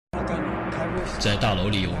在大楼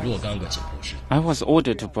里有若干个解剖室。 I was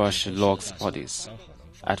ordered to brush logs' bodies.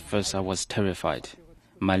 At first, I was terrified.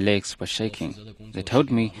 My legs were shaking. They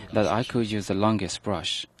told me that I could use the longest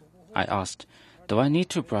brush. I asked, "Do I need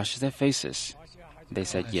to brush their faces?" They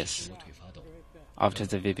said yes. After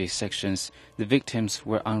the vivisections, the victims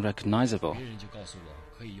were unrecognizable.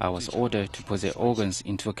 I was ordered to put their organs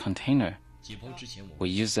into a container. We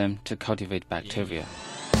use them to cultivate bacteria.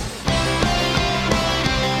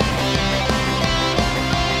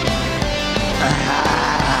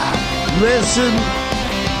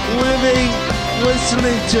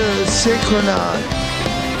 Listening to Synchronon.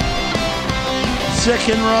 Sick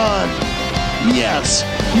and Ron. Yes,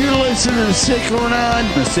 you're listening to Sick and Ron.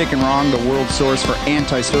 The Sick and Wrong, the world source for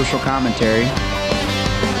antisocial commentary.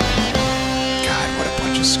 God, what a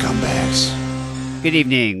bunch of scumbags. Good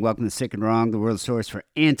evening. Welcome to Sick and Wrong, the world source for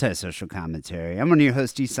antisocial commentary. I'm one of your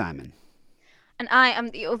hosts, D. Simon. And I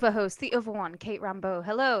am the other host, the other one, Kate Rambo.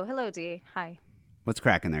 Hello, D. Hi. What's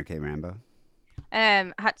cracking there, Kate Rambo?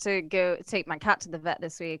 Had to go take my cat to the vet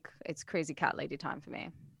this week. It's crazy cat lady time for me.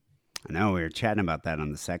 I know, we were chatting about that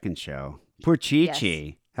on the second show. Poor Chi-Chi.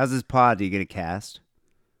 Yes. How's his paw? Do you get a cast?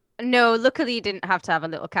 No, luckily he didn't have to have a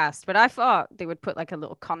little cast, but I thought they would put like a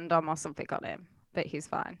little condom or something on him, but he's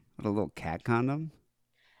fine. What, a little cat condom?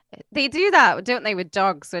 They do that, don't they, with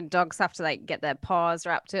dogs? When dogs have to like get their paws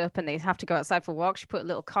wrapped up and they have to go outside for walks, you put a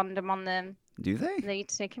little condom on them. Do they? They need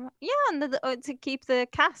to take him out. Yeah, and to keep the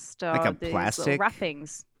cast or like a the plastic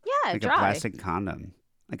wrappings. Yeah, like dry. a plastic condom,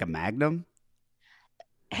 like a Magnum.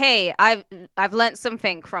 Hey, I've learned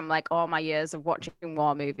something from like all my years of watching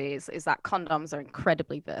war movies is that condoms are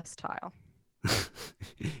incredibly versatile.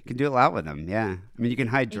 You can do a lot with them. Yeah, I mean, you can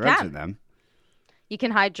hide drugs with them. You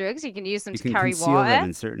can hide drugs. You can use them to carry water. You can conceal them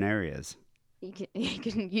in certain areas. You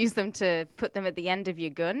can use them to put them at the end of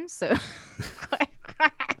your gun. So.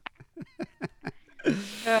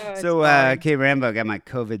 Kate Rambo got my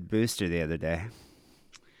COVID booster the other day.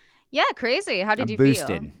 Yeah, crazy. How did you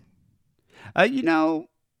boosted. Feel?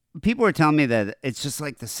 People were telling me that it's just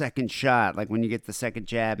like the second shot. Like when you get the second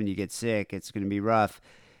jab and you get sick, it's going to be rough.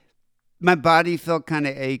 My body felt kind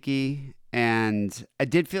of achy, and I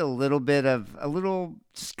did feel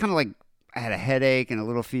just kind of like I had a headache and a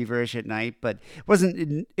little feverish at night, but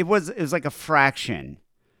it was like a fraction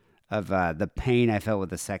of the pain I felt with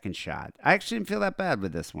the second shot. I actually didn't feel that bad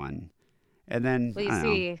with this one. And then,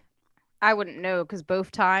 I wouldn't know because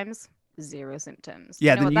both times, 0 symptoms.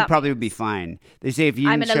 Yeah, then you probably would be fine. They say if you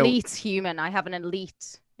I'm an elite human. I have an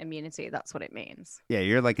elite immunity. That's what it means. Yeah,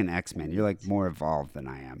 you're like an X-Men. You're like more evolved than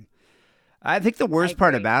I am. I think the worst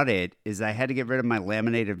part about it is I had to get rid of my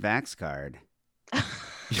laminated Vax card.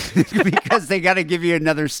 Because they got to give you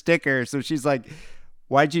another sticker. So she's like,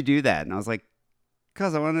 "Why'd you do that?" And I was like,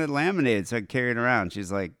 "Because I wanted it laminated so I could carry it around."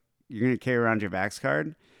 She's like, "You're going to carry around your Vax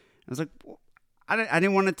card?" I was like, well, I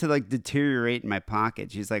didn't want it to like deteriorate in my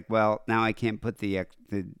pocket. She's like, "Well, now I can't put the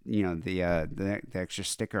extra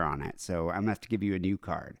sticker on it. So I'm going to have to give you a new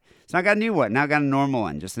card." So I got a new one. Now I got a normal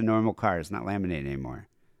one, just a normal card. It's not laminated anymore.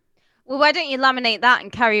 Well, why don't you laminate that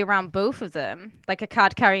and carry around both of them like a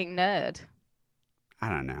card-carrying nerd? I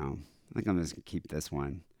don't know. I think I'm just going to keep this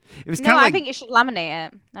one. It was I think you should laminate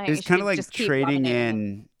it. It was kind of like trading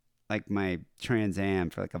in like my Trans Am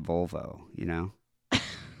for like a Volvo, you know?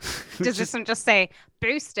 Does this one just say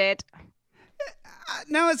boosted?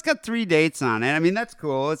 No, it's got 3 dates on it. I mean, that's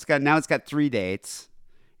cool. It's got 3 dates,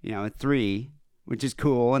 3, which is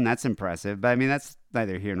cool and that's impressive. But I mean, that's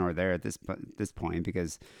neither here nor there at this point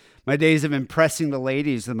because my days of impressing the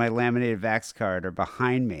ladies with my laminated Vax card are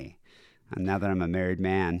behind me. And now that I'm a married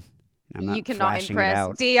man, I'm not. You cannot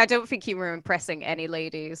impress. D, I don't think you were impressing any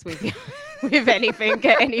ladies with with anything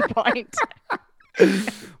at any point.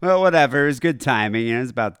 Well, whatever. It was good timing.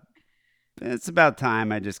 It's about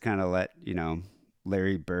time I just kind of let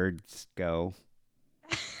Larry Birds go.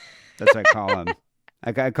 That's what I call him.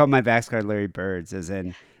 I call my Vax card Larry Birds, as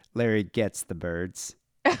in Larry gets the birds.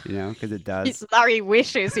 Because it does. It's Larry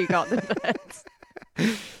wishes he got the birds.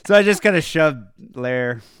 So I just kind of shoved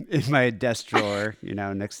Lair in my desk drawer,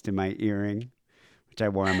 next to my earring, which I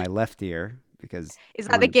wore on my left ear because. Is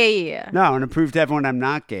that the gay ear? No, I want to prove to everyone I'm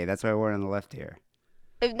not gay. That's why I wore it on the left ear.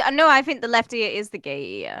 No, I think the left ear is the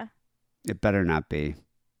gay ear. It better not be.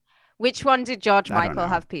 Which one did George Michael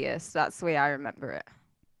have pierced? That's the way I remember it.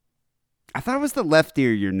 I thought it was the left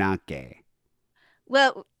ear. You're not gay.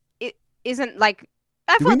 Well, it isn't like.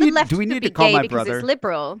 I thought the left would be gay because it's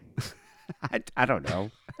liberal. I don't know.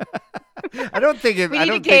 I don't think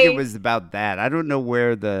it was about that. I don't know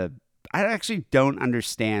where I actually don't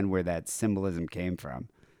understand where that symbolism came from.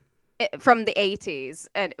 from the 80s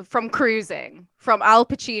and from Cruising, from Al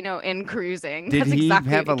Pacino in Cruising. Did That's he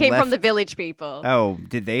exactly have it a came from the left- Village People. Oh,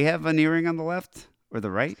 did they have an earring on the left or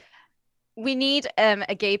the right? We need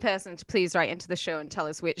a gay person to please write into the show and tell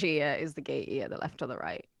us which ear is the gay ear, the left or the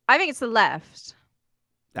right. I think it's the left.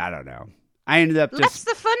 I don't know. I ended up Left's just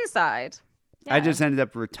the fun side. I Yeah. just ended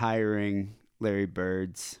up retiring Larry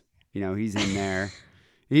Bird's. You know, he's in there.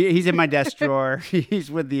 He's in my desk drawer. He's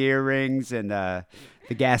with the earrings and the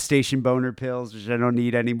gas station boner pills, which I don't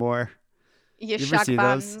need anymore. Your You ever shag see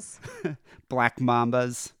those? bands. Black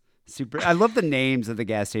Mambas. Super. I love the names of the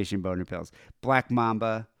gas station boner pills. Black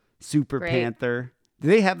Mamba, Super Great. Panther. Do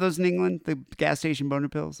they have those in England? The gas station boner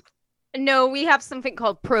pills? No, we have something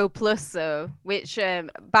called Pro Plus, though, which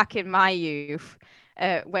back in my youth,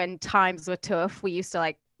 when times were tough, we used to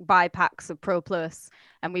like buy packs of Pro Plus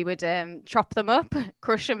and we would chop them up,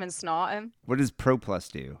 crush them, and snort them. What does Pro Plus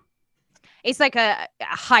do? It's like a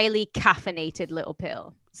highly caffeinated little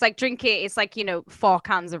pill. It's like drinking. It's like 4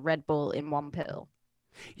 cans of Red Bull in one pill.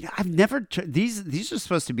 Yeah, I've never. These are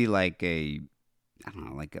supposed to be like I don't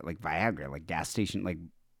know, like Viagra, like gas station,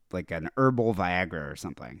 like an herbal Viagra or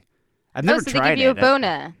something. I've never so tried they give you it. a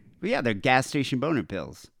boner. Yeah, they're gas station boner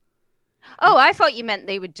pills. Oh, I thought you meant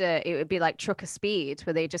they would. It would be like Trucker Speed,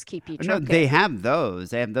 where they just keep you No, trucking. they have those.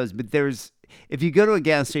 They have those. But if you go to a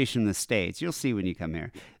gas station in the States, you'll see when you come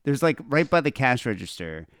here. There's like right by the cash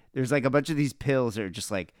register, there's like a bunch of these pills that are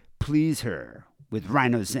just like, please her with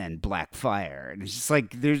Rhinozen Black Fire. And it's just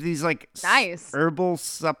like, there's these like Nice. herbal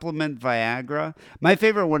supplement Viagra. My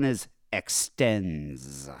favorite one is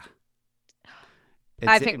Extends.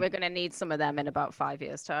 I think we're going to need some of them in about 5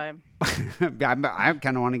 years' time. I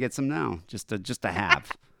kind of want to get some now, just to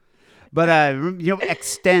have. But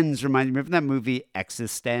Extends reminds me. Remember that movie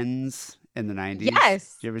Existenz in the 90s?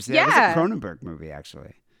 Yes. Did you ever see that? It was a Cronenberg movie,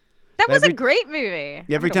 actually. That But was every- a great movie.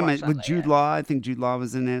 Every I'm time gonna watch that with Jude later. Law, I think Jude Law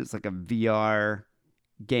was in it. It's like a VR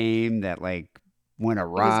game that like went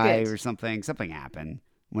awry good. or something. Something happened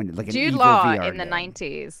when like an Jude evil Law VR in the game.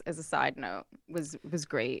 90s, as a side note, was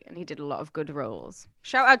great, and he did a lot of good roles.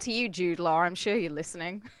 Shout out to you, Jude Law. I'm sure you're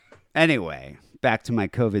listening. Anyway, back to my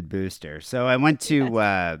COVID booster. So I went to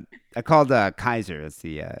I called Kaiser. That's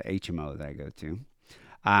the HMO that I go to.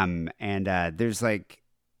 And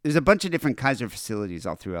there's a bunch of different Kaiser facilities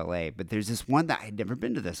all through LA, but there's this one that I had never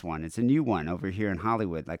been to. This one, it's a new one over here in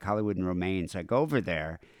Hollywood, like Hollywood and Romaine. So I go over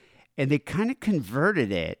there, and they kind of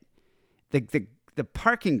converted it, the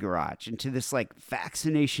parking garage, into this like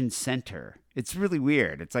vaccination center. It's really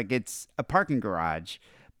weird. It's like it's a parking garage,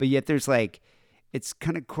 but yet there's like it's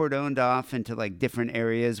kind of cordoned off into like different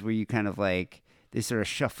areas where you kind of like they sort of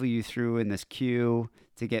shuffle you through in this queue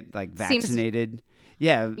to get like vaccinated.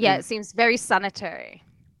 Yeah, it seems very sanitary.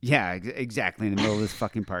 yeah, exactly, in the middle of this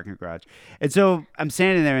fucking parking garage. And so I'm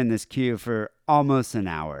standing there in this queue for almost an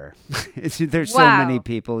hour. There's so many Wow.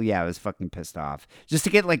 people. Yeah, I was fucking pissed off. Just to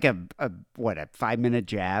get like a 5-minute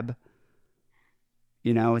jab.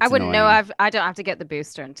 You know, it's I wouldn't know. annoying. I don't have to get the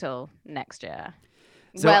booster until next year.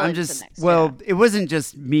 So well I'm into just, next well, year. it wasn't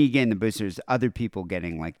just me getting the boosters, other people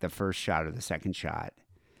getting like the first shot or the second shot.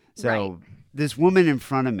 So Right. this woman in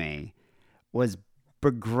front of me was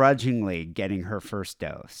begrudgingly getting her first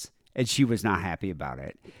dose, and she was not happy about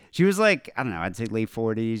it. She was like, I don't know, I'd say late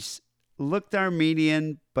 40s, looked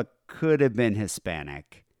Armenian, but could have been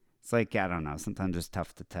Hispanic. It's like, I don't know, sometimes it's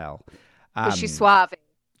tough to tell. Was she suave?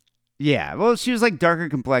 Yeah, well, she was like darker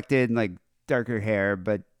complected and like darker hair,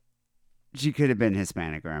 but she could have been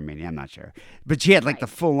Hispanic or Armenian. I'm not sure. But she had like the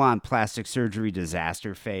full-on plastic surgery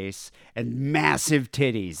disaster face and massive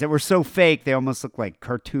titties that were so fake they almost looked like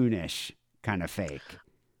cartoonish kind of fake.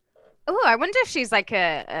 Oh, I wonder if she's like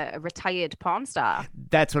a retired porn star.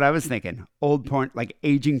 That's what I was thinking. Old porn, like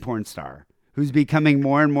aging porn star who's becoming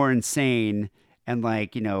more and more insane and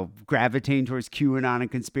like, you know, gravitating towards QAnon and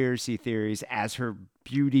conspiracy theories as her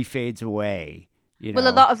beauty fades away. You know?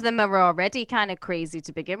 Well, a lot of them are already kind of crazy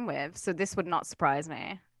to begin with, so this would not surprise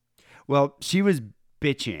me. Well, she was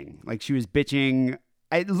bitching. Like she was bitching.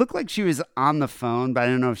 It looked like she was on the phone, but I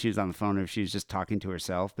don't know if she was on the phone or if she was just talking to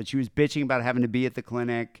herself. But she was bitching about having to be at the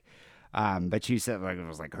clinic. But she said like it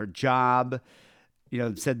was like her job. You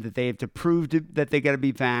know, said that they have to prove that they got to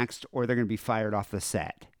be vaxxed or they're going to be fired off the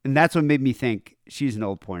set. And that's what made me think she's an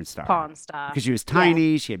old porn star. Porn star. Because she was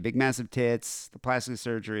tiny, she had big, massive tits, the plastic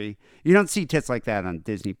surgery. You don't see tits like that on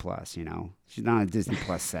Disney Plus, you know. She's not on a Disney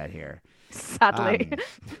Plus set here. Sadly.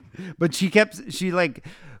 But she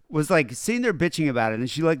was like sitting there bitching about it, and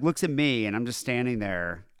she like looks at me, and I'm just standing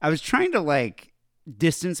there. I was trying to like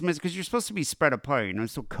distance myself because you're supposed to be spread apart, you know,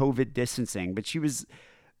 so COVID distancing. But she was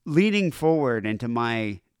leaning forward into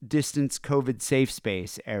my distance COVID safe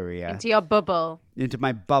space area. Into your bubble. Into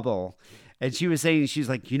my bubble. And she was saying, she's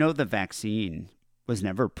like, the vaccine was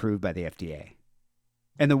never approved by the FDA.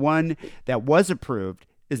 And the one that was approved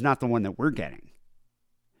is not the one that we're getting.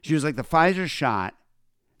 She was like, the Pfizer shot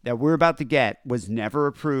that we're about to get was never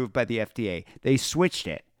approved by the FDA. They switched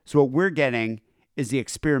it. So what we're getting is the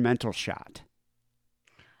experimental shot.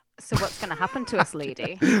 So what's going to happen to us,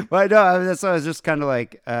 lady? Well, I know. That's why I was just kind of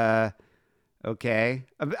like, okay.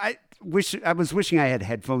 I was wishing I had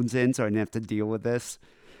headphones in so I didn't have to deal with this.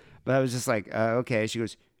 But I was just like, okay. She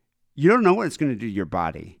goes, you don't know what it's going to do to your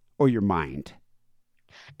body or your mind.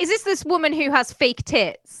 Is this woman who has fake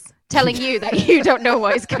tits telling you that you don't know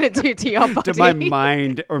what it's going to do to your body? To my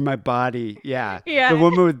mind or my body. Yeah. Yeah. The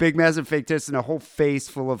woman with big, massive fake tits and a whole face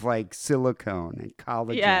full of like silicone and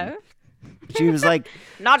collagen. Yeah. She was like,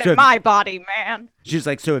 not in my body, man. She was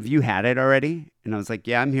like, so have you had it already? And I was like,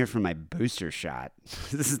 yeah, I'm here for my booster shot.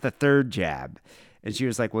 This is the third jab. And she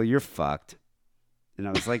was like, well, you're fucked. And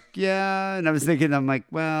I was like, yeah. And I was thinking, I'm like,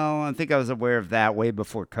 well, I think I was aware of that way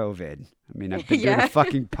before COVID. I mean, I've been doing a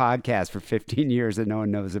fucking podcast for 15 years that no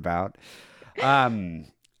one knows about.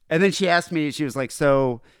 And then she asked me, she was like,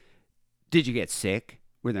 so did you get sick?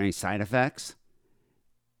 Were there any side effects?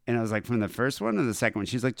 And I was like, from the first one or the second one?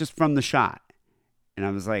 She's like, just from the shot. And I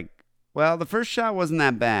was like, well, the first shot wasn't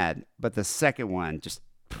that bad, but the second one, just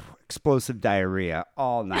explosive diarrhea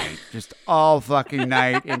all night, just all fucking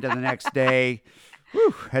night into the next day.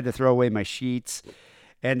 Whew, had to throw away my sheets.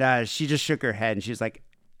 And she just shook her head and she's like,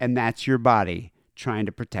 and that's your body trying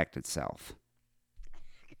to protect itself.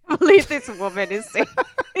 I believe this woman is saying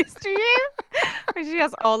this to you. She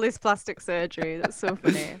has all this plastic surgery. That's so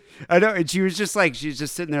funny. I know. And she was just like, she's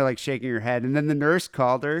just sitting there like shaking her head. And then the nurse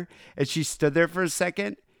called her and she stood there for a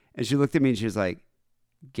second and she looked at me and she was like,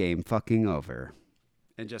 game fucking over.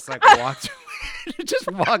 And just like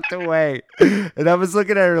walked away. And I was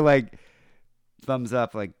looking at her like, thumbs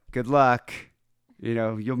up, like, good luck.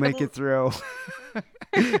 You'll make it through.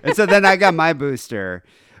 And so then I got my booster.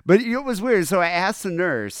 But it was weird. So I asked the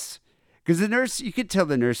nurse, because the nurse, you could tell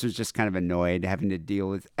the nurse was just kind of annoyed having to deal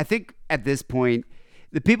with, I think at this point,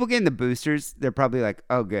 the people getting the boosters, they're probably like,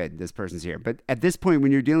 oh, good, this person's here. But at this point,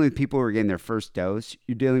 when you're dealing with people who are getting their first dose,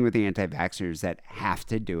 you're dealing with the anti-vaxxers that have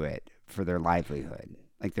to do it for their livelihood.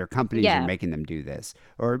 Like their companies are making them do this.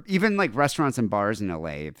 Or even like restaurants and bars in LA.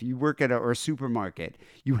 If you work at a supermarket,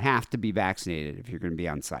 you have to be vaccinated if you're going to be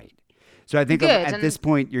on site. So I think at this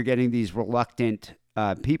point, you're getting these reluctant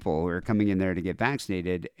people who are coming in there to get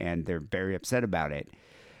vaccinated, and they're very upset about it.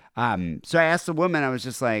 So I asked the woman, I was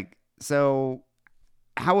just like, so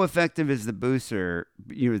how effective is the booster,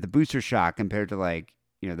 the booster shot compared to like,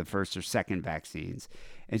 the first or second vaccines?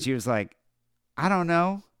 And she was like, I don't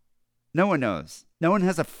know. No one knows. No one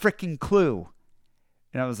has a freaking clue.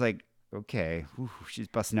 And I was like, okay, she's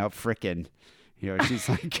busting out frickin'. She's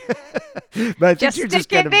like, but I think just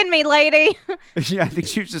stick it in me, lady. Yeah, I think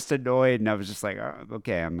she was just annoyed, and I was just like, oh,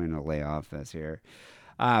 okay, I'm gonna lay off this here.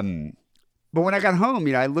 But when I got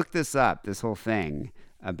home, I looked this up, this whole thing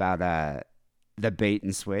about the bait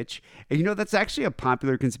and switch, and that's actually a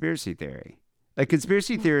popular conspiracy theory. Like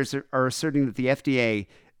conspiracy theorists are asserting that the FDA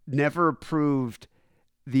never approved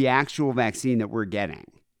the actual vaccine that we're getting,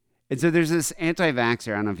 and so there's this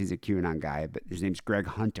anti-vaxxer. I don't know if he's a QAnon guy, but his name's Greg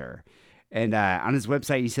Hunter. And on his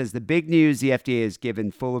website, he says the big news the FDA has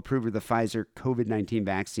given full approval of the Pfizer COVID-19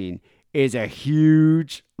 vaccine is a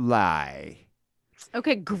huge lie.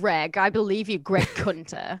 Okay, Greg, I believe you, Greg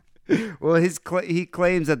Hunter. Well, he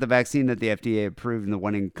claims that the vaccine that the FDA approved and the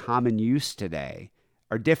one in common use today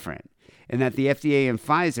are different, and that the FDA and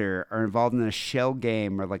Pfizer are involved in a shell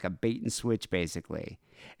game or like a bait and switch, basically.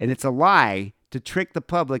 And it's a lie to trick the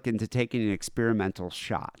public into taking an experimental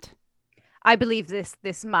shot. I believe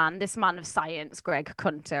this man of science, Greg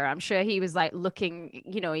Hunter. I'm sure he was like looking,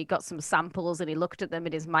 he got some samples and he looked at them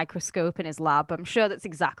in his microscope in his lab. I'm sure that's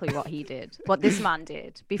exactly what he did, what this man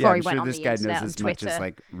did before he went on the internet and Twitter. I'm sure this guy knows as much as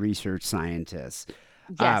like research scientists.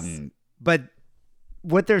 Yes. But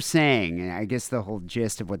what they're saying, and I guess the whole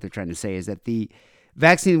gist of what they're trying to say is that the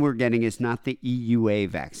vaccine we're getting is not the EUA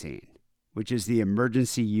vaccine, which is the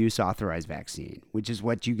emergency use authorized vaccine, which is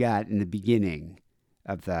what you got in the beginning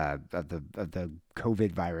of the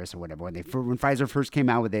COVID virus or whatever. When Pfizer first came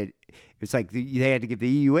out with it, it's like they had to give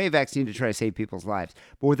the EUA vaccine to try to save people's lives.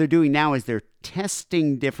 But what they're doing now is they're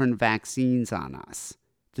testing different vaccines on us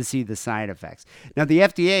to see the side effects. Now the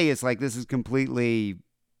FDA is like, this is completely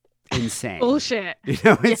insane. Bullshit.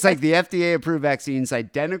 It's like the FDA approved vaccines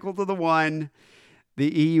identical to the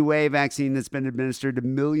EUA vaccine that's been administered to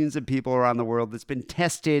millions of people around the world, that's been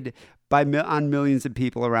tested on millions of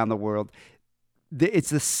people around the world. It's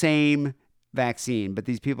the same vaccine, but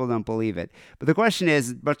these people don't believe it. But the question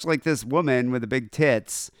is, much like this woman with the big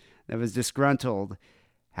tits that was disgruntled,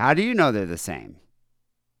 how do you know they're the same?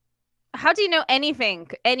 How do you know anything,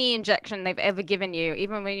 any injection they've ever given you,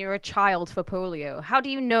 even when you were a child for polio? How do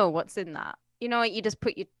you know what's in that? You know, you just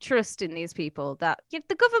put your trust in these people that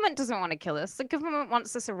the government doesn't want to kill us. The government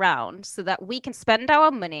wants us around so that we can spend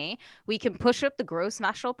our money. We can push up the gross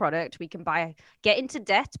national product. We can get into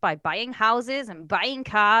debt by buying houses and buying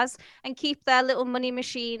cars and keep their little money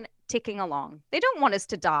machine ticking along. They don't want us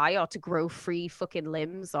to die or to grow free fucking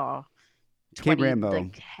limbs or 20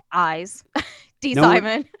 Rambo. Eyes.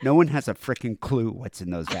 Simon. No one has a freaking clue what's in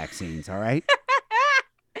those vaccines, all right?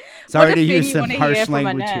 Sorry to use some harsh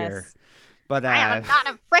language here. But I haven't got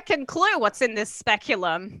a freaking clue what's in this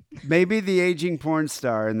speculum. Maybe the aging porn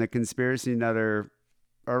star and the conspiracy nutter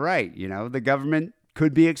are right. You know, the government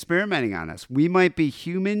could be experimenting on us. We might be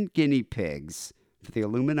human guinea pigs for the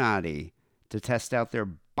Illuminati to test out their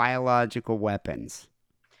biological weapons.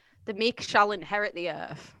 The meek shall inherit the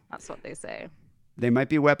earth. That's what they say. They might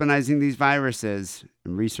be weaponizing these viruses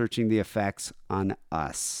and researching the effects on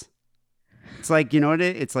us. It's like, you know what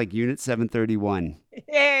it's like Unit 731.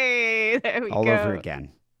 Yay! There we go. All over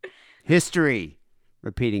again. History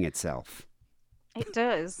repeating itself. It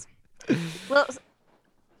does. Well,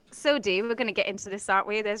 so Dee, we're going to get into this, aren't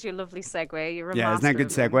we? There's your lovely segue. You're a yeah, isn't that a good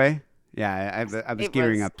segue? Yeah, I was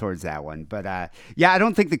gearing up towards that one. But yeah, I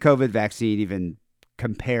don't think the COVID vaccine even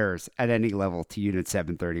compares at any level to Unit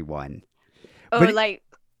 731. Oh, but like,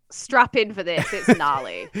 strap in for this. It's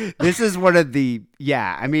gnarly. This is one of the,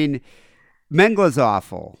 I mean, Mengele's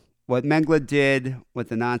awful. What Mengele did, what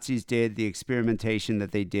the Nazis did, the experimentation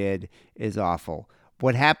that they did is awful.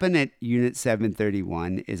 What happened at Unit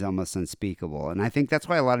 731 is almost unspeakable. And I think that's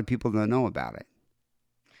why a lot of people don't know about it.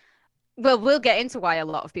 Well, we'll get into why a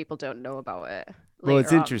lot of people don't know about it. Well,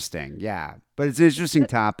 it's interesting, yeah. But it's an interesting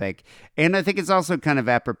topic. And I think it's also kind of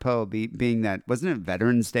apropos, being that, wasn't it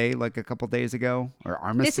Veterans Day like a couple days ago? Or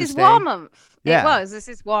Armistice Day? This is War Month. Yeah. It was. This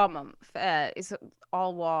is War Month. It's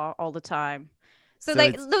all war all the time. So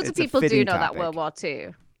like, loads of people do know that World War II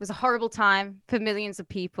was a horrible time for millions of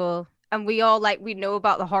people. And we all, we know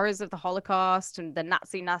about the horrors of the Holocaust and the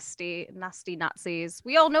nasty Nazis.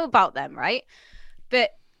 We all know about them, right?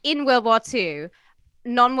 But in World War II,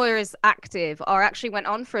 none were as active or actually went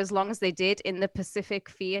on for as long as they did in the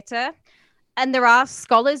Pacific Theater. And there are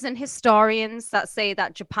scholars and historians that say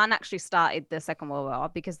that Japan actually started the Second World War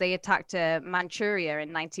because they attacked Manchuria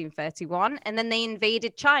in 1931, and then they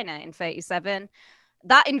invaded China in 1937.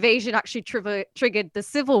 That invasion actually triggered the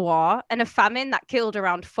Civil War and a famine that killed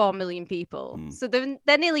around 4 million people. So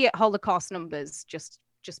they're nearly at Holocaust numbers just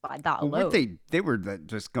by that alone. They were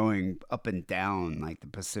just going up and down like the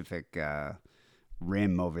Pacific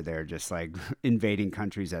Rim over there, just like invading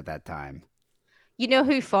countries at that time. You know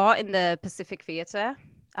who fought in the Pacific Theater?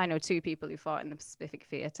 I know two people who fought in the Pacific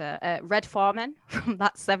Theater. Red Foreman from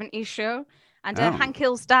that 70s show. And Hank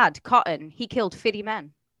Hill's dad, Cotton. He killed 50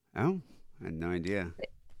 men. Oh, I had no idea.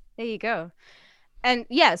 There you go. And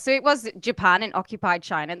yeah, so it was Japan and occupied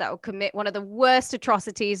China that would commit one of the worst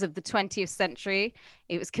atrocities of the 20th century.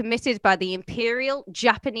 It was committed by the Imperial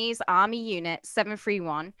Japanese Army Unit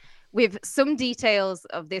 731, with some details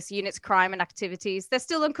of this unit's crime and activities. They're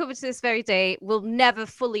still uncovered to this very day. We'll never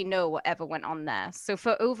fully know whatever went on there. So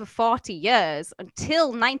for over 40 years,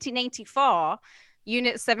 until 1984,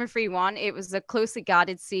 Unit 731, it was a closely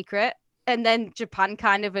guarded secret. And then Japan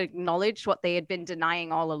kind of acknowledged what they had been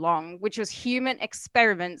denying all along, which was human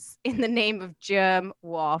experiments in the name of germ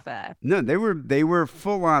warfare. No, they were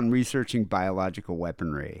full on researching biological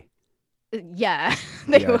weaponry. Yeah,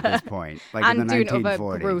 they were. At this point, like in the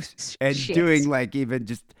 1940s. And shit. Doing like even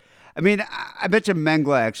just, I mean, I bet you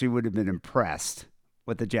Mengele actually would have been impressed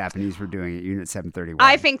what the Japanese were doing at Unit 731.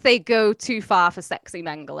 I think they go too far for sexy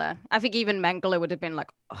Mengele. I think even Mengele would have been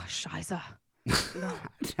like, oh, Scheiße. No.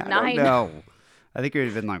 I don't know. I think it would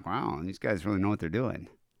have been like, wow, these guys really know what they're doing.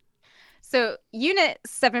 So Unit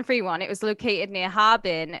 731, it was located near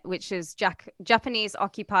Harbin, which is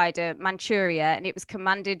Japanese-occupied Manchuria, and it was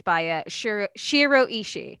commanded by Shiro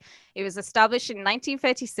Ishii. It was established in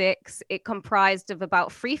 1936. It comprised of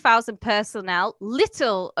about 3,000 personnel,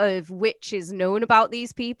 little of which is known about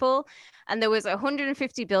these people. And there was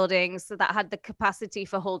 150 buildings that had the capacity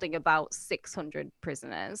for holding about 600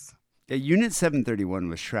 prisoners. Yeah, Unit 731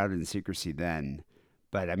 was shrouded in secrecy then,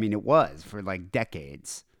 but I mean, it was for like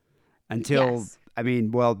decades. Until, yes. I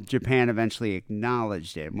mean, well, Japan eventually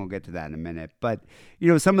acknowledged it, and we'll get to that in a minute. But, you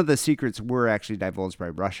know, some of the secrets were actually divulged by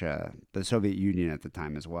Russia, the Soviet Union at the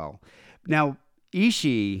time as well. Now,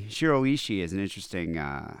 Shiro Ishii is an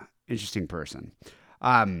interesting person.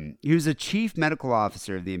 He was a chief medical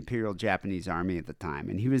officer of the Imperial Japanese Army at the time,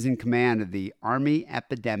 and he was in command of the Army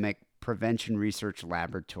Epidemic Prevention Research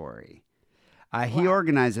Laboratory. He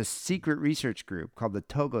organized a secret research group called the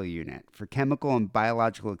Togo Unit for chemical and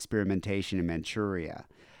biological experimentation in Manchuria.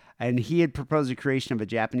 And he had proposed the creation of a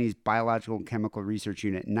Japanese biological and chemical research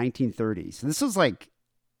unit in 1930. So this was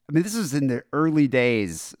this was in the early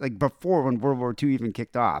days, like before when World War II even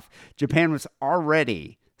kicked off. Japan was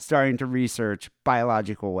already starting to research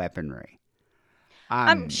biological weaponry.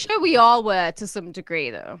 I'm sure we all were to some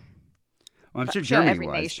degree, though. Well, I'm sure Germany every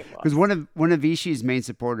was. nation was. Because one of Ishii's main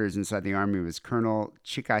supporters inside the army was Colonel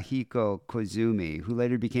Chikahiko Koizumi, who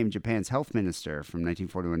later became Japan's health minister from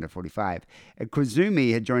 1941 to 45. And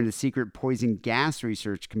Koizumi had joined a secret poison gas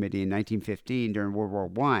research committee in 1915 during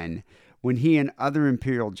World War I, when he and other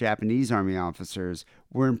Imperial Japanese Army officers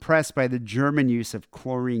were impressed by the German use of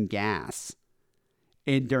chlorine gas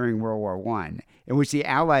during World War I, in which the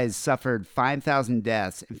Allies suffered 5,000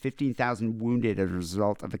 deaths and 15,000 wounded as a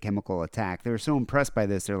result of a chemical attack. They were so impressed by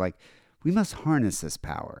this, they're like, we must harness this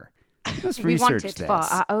power. We must We want research it this. for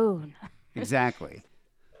our own. Exactly.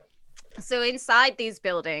 So inside these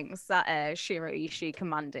buildings that Shiro Ishii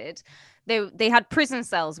commanded, they had prison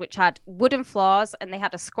cells which had wooden floors, and they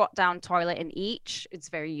had a squat down toilet in each. It's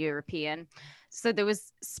very European. So there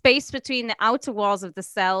was space between the outer walls of the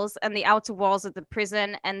cells and the outer walls of the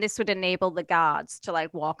prison, and this would enable the guards to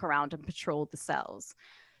like walk around and patrol the cells.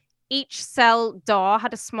 Each cell door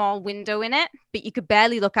had a small window in it, but you could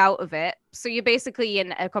barely look out of it. So you're basically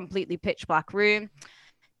in a completely pitch black room.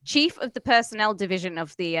 Chief of the personnel division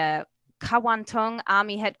of the Kwantung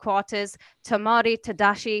Army Headquarters, Tomori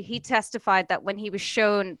Tadashi, he testified that when he was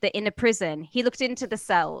shown the inner prison, he looked into the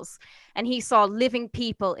cells and he saw living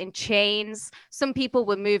people in chains. Some people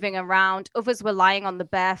were moving around, others were lying on the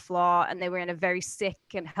bare floor, and they were in a very sick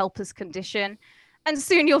and helpless condition. And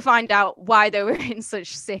soon you'll find out why they were in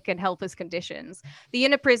such sick and helpless conditions. The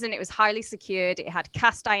inner prison, it was highly secured. It had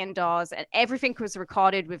cast iron doors, and everything was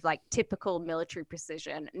recorded with like typical military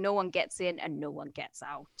precision. No one gets in and no one gets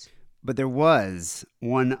out. But there was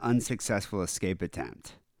one unsuccessful escape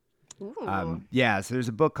attempt. So there's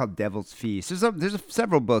a book called Devil's Feast. There's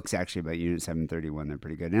several books actually about Unit 731. They're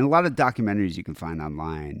pretty good. And a lot of documentaries you can find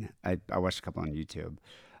online. I watched a couple on YouTube.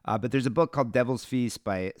 But there's a book called Devil's Feast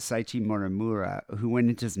by Saichi Morimura, who went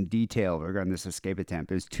into some detail regarding this escape attempt.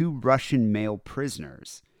 There's 2 Russian male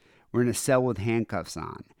prisoners were in a cell with handcuffs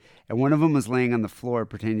on. And one of them was laying on the floor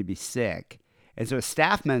pretending to be sick. And so a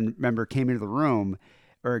staff member came into the room,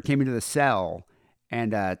 or came into the cell,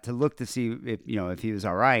 and to look to see if he was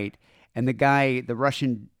all right. And the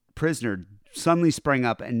Russian prisoner, suddenly sprang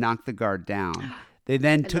up and knocked the guard down. They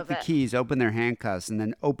then took the keys, opened their handcuffs, and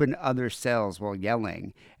then opened other cells while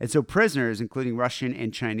yelling. And so prisoners, including Russian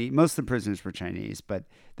and Chinese, most of the prisoners were Chinese, but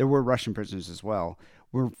there were Russian prisoners as well,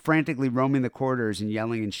 were frantically roaming the corridors and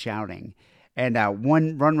yelling and shouting. And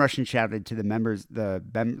one Russian shouted to the members, the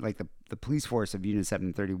police force of Unit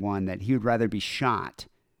 731, that he would rather be shot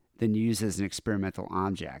than used as an experimental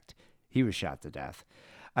object. He was shot to death.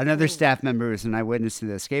 Another staff member who was an eyewitness to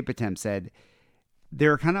the escape attempt said they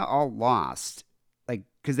were kind of all lost, like,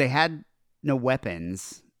 because they had no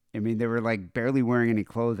weapons. I mean, they were like barely wearing any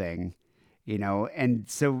clothing, and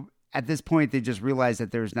so at this point they just realized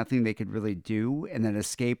that there was nothing they could really do, and that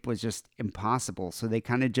escape was just impossible. So they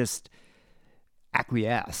kind of just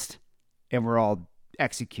acquiesced and were all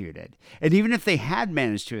executed. And even if they had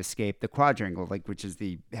managed to escape the quadrangle, which is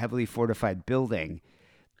the heavily fortified building,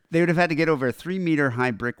 they would have had to get over a 3-meter high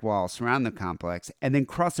brick wall surround the complex and then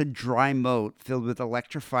cross a dry moat filled with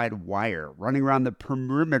electrified wire running around the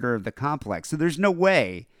perimeter of the complex. So there's no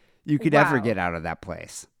way you could ever get out of that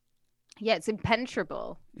place. Yeah, it's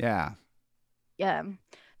impenetrable. Yeah.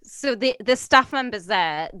 So the staff members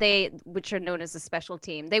there, which are known as a special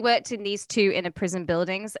team, they worked in these 2 inner prison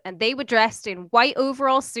buildings, and they were dressed in white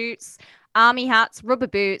overall suits, army hats, rubber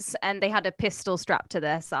boots, and they had a pistol strapped to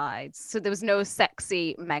their sides. So there was no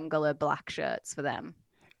sexy Mengele black shirts for them.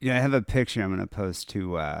 Yeah, I have a picture I'm going to post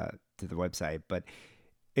to the website, but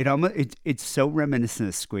it's so reminiscent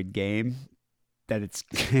of Squid Game that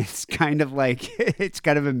it's kind of like, it's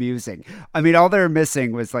kind of amusing. I mean, all they were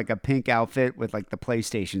missing was like a pink outfit with like the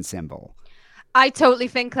PlayStation symbol. I totally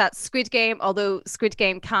think that's Squid Game, although Squid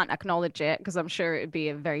Game can't acknowledge it because I'm sure it would be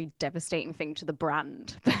a very devastating thing to the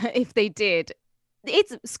brand. But if they did,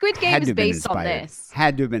 Squid Game is based on this.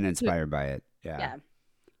 Had to have been inspired by it. Yeah.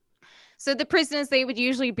 So the prisoners, they would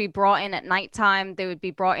usually be brought in at nighttime. They would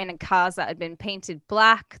be brought in cars that had been painted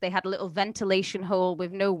black. They had a little ventilation hole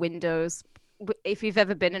with no windows. If you've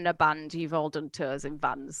ever been in a band, you've all done tours in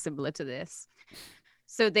vans similar to this.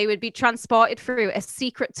 So they would be transported through a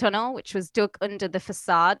secret tunnel, which was dug under the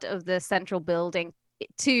facade of the central building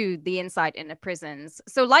to the inside inner prisons.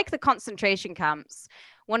 So, like the concentration camps,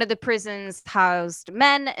 one of the prisons housed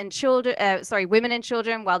men and children, women and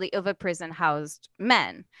children, while the other prison housed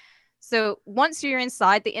men. So once you're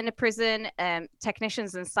inside the inner prison,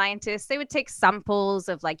 technicians and scientists, they would take samples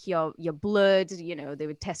of like your blood, you know, they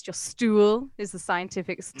would test your stool is the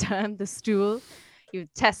scientific term, the stool. You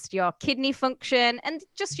would test your kidney function and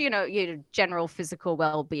just, you know, your general physical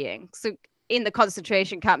well-being. So in the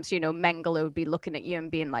concentration camps, you know, Mengele would be looking at you and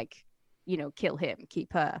being like, you know, kill him,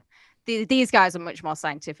 keep her. These guys are much more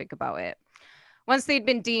scientific about it. Once they'd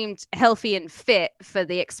been deemed healthy and fit for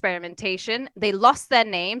the experimentation, they lost their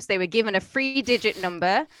names. They were given a 3-digit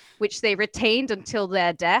number, which they retained until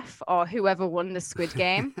their death or whoever won the Squid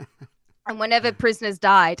Game. And whenever prisoners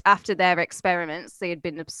died after their experiments they had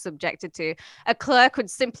been subjected to, a clerk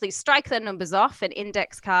would simply strike their numbers off an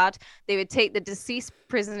index card. They would take the deceased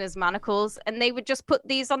prisoner's manacles and they would just put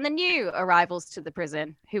these on the new arrivals to the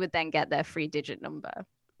prison, who would then get their 3-digit number.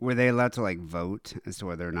 Were they allowed to like vote as to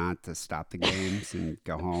whether or not to stop the games and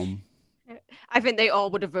go home? I think they all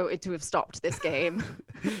would have voted to have stopped this game.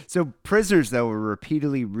 So prisoners, though, were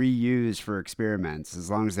repeatedly reused for experiments as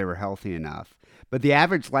long as they were healthy enough. But the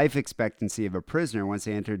average life expectancy of a prisoner once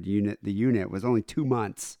they entered the unit was only 2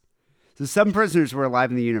 months. So some prisoners were alive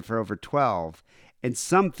in the unit for over 12, and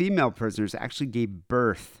some female prisoners actually gave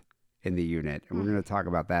birth in the unit. And we're going to talk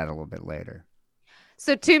about that a little bit later.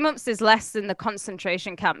 So 2 months is less than the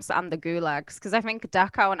concentration camps and the gulags, because I think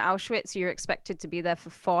Dachau and Auschwitz, you're expected to be there for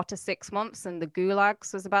 4 to 6 months, and the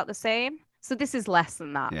gulags was about the same. So this is less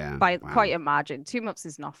than that by quite a margin. 2 months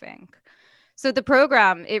is nothing. So the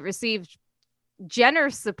program, it received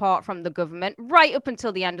generous support from the government right up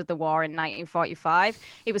until the end of the war in 1945.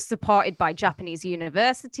 It was supported by Japanese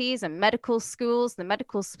universities and medical schools. The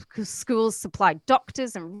medical schools supplied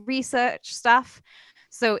doctors and research staff.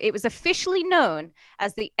 So it was officially known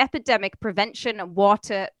as the Epidemic Prevention and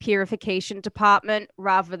Water Purification Department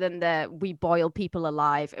rather than the we boil people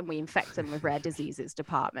alive and we infect them with rare diseases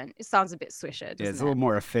department. It sounds a bit swisher, doesn't it's a little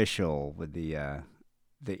more official with the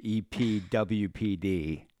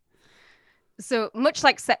EPWPD. So much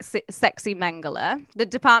like Sexy Mengele, the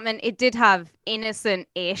department, it did have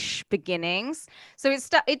innocent-ish beginnings. So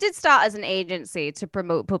it did start as an agency to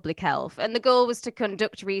promote public health. And the goal was to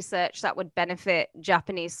conduct research that would benefit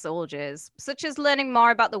Japanese soldiers, such as learning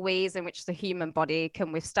more about the ways in which the human body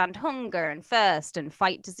can withstand hunger and thirst and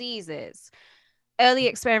fight diseases. Early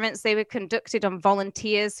experiments, they were conducted on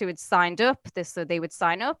volunteers who had signed up. So they would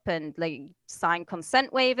sign up and like sign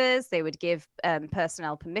consent waivers. They would give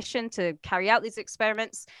personnel permission to carry out these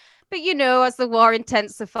experiments. But, you know, as the war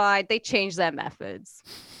intensified, they changed their methods.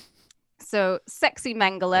 So Sexy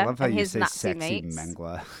Mengele and his Nazi mates.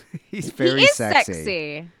 Mengele. He's very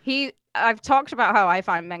sexy. I've talked about how I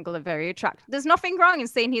find Mengele very attractive. There's nothing wrong in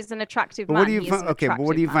saying he's an attractive man. What do you find? Okay, but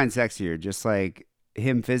what do you find sexier? Just like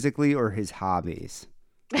him physically or his hobbies?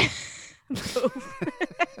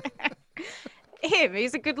 Him,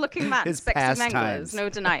 he's a good-looking man. His Sexy Mengele, there's no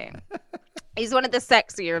denying. He's one of the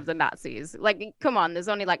sexier of the Nazis. Like, come on, there's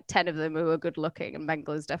only like 10 of them who are good-looking, and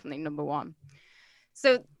Mengele is definitely number one.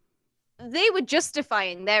 So they were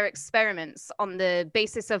justifying their experiments on the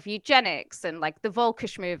basis of eugenics and like the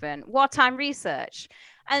Volkisch movement, wartime research.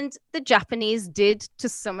 And the Japanese did, to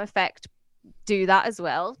some effect, do that as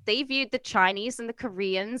well. They viewed the Chinese and the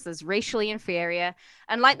Koreans as racially inferior.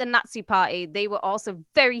 And like the Nazi Party, they were also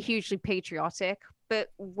very hugely patriotic. But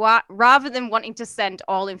rather than wanting to send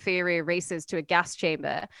all inferior races to a gas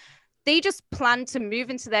chamber, they just planned to move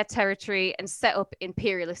into their territory and set up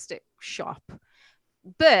imperialistic shop.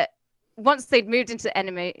 But once they'd moved into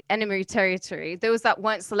enemy territory, those that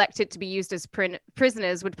weren't selected to be used as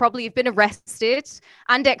prisoners would probably have been arrested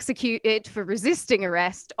and executed for resisting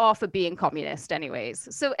arrest or for being communist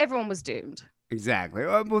anyways. So everyone was doomed. Exactly.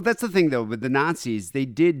 Well, that's the thing, though. With the Nazis, they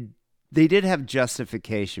did have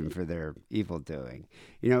justification for their evil doing.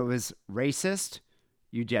 You know, it was racist,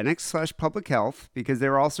 eugenics / public health, because they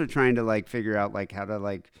were also trying to like figure out like how to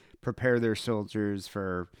like prepare their soldiers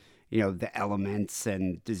for, you know, the elements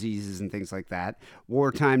and diseases and things like that.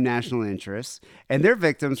 Wartime national interests. And their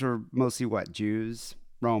victims were mostly what? Jews,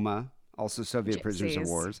 Roma, also Soviet Gypsies. Prisoners of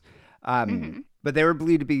wars. But they were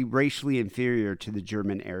believed to be racially inferior to the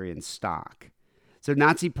German Aryan stock. So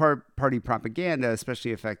Nazi party propaganda,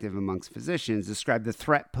 especially effective amongst physicians, described the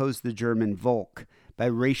threat posed to the German Volk by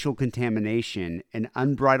racial contamination and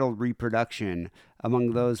unbridled reproduction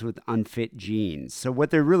among those with unfit genes. So what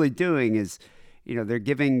they're really doing is, you know, they're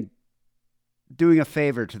doing a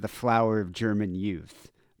favor to the flower of German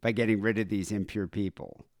youth by getting rid of these impure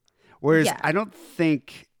people. Whereas Yeah. I don't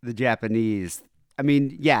think the Japanese, I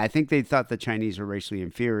mean, yeah, I think they thought the Chinese were racially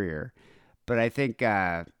inferior, but I think,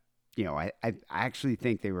 I actually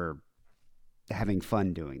think they were having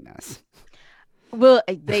fun doing this. Well,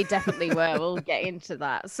 they definitely were. We'll get into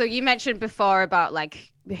that. So you mentioned before about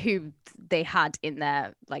like who they had in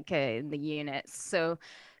there, like in the units. So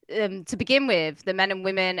to begin with, the men and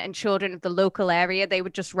women and children of the local area, they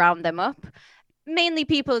would just round them up. Mainly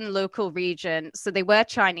people in the local region. So they were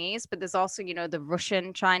Chinese, but there's also, the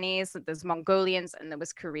Russian Chinese, there's Mongolians, and there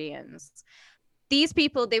was Koreans. These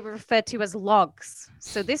people, they were referred to as logs.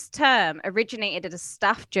 So this term originated as a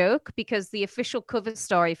staff joke because the official cover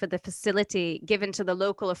story for the facility given to the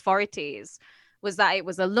local authorities was that it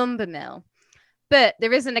was a lumber mill. But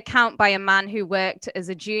there is an account by a man who worked as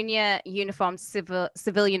a junior uniformed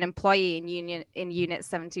civilian employee in Unit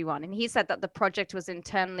 71. And he said that the project was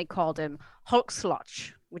internally called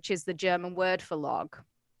Holzschloss, which is the German word for log.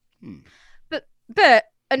 But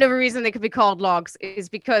another reason they could be called logs is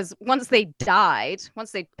because once they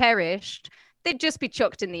perished, they'd just be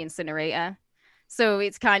chucked in the incinerator. So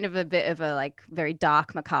it's kind of a bit of a like very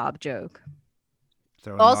dark, macabre joke.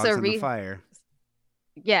 Throwing logs in the fire.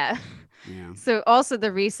 Yeah. Yeah. So also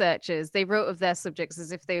the researchers, they wrote of their subjects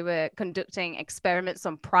as if they were conducting experiments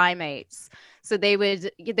on primates. So they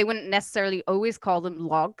wouldn't necessarily always call them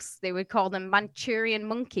logs. They would call them Manchurian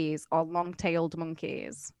monkeys or long-tailed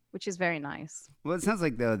monkeys, which is very nice. Well, it sounds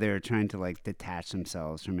like though they're trying to like detach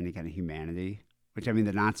themselves from any kind of humanity, which I mean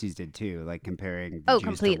the Nazis did too, like comparing the Jews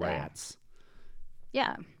completely. to rats.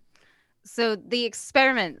 Yeah. So the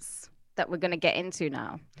experiments that we're going to get into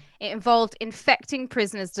now, it involved infecting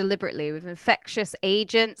prisoners deliberately with infectious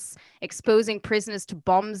agents, exposing prisoners to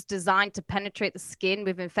bombs designed to penetrate the skin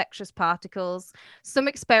with infectious particles. Some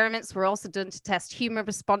experiments were also done to test human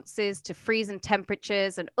responses to freezing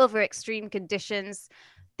temperatures and other extreme conditions.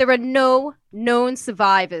 There are no known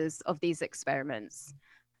survivors of these experiments.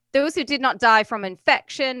 Those who did not die from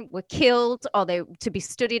infection were killed or they to be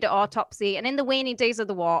studied at autopsy. And in the waning days of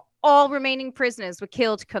the war, all remaining prisoners were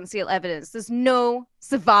killed to conceal evidence. There's no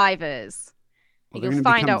survivors. Well, you'll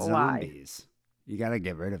find out zombies. Why. You got to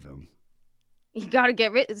get rid of them. You got to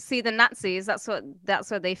get rid. See, the Nazis. That's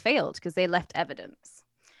where they failed because they left evidence.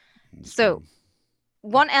 So.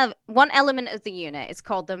 One element of the unit is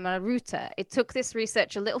called the Maruta. It took this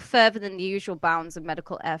research a little further than the usual bounds of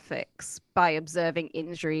medical ethics by observing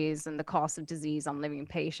injuries and the course of disease on living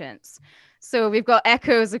patients. So we've got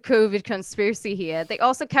echoes of COVID conspiracy here. They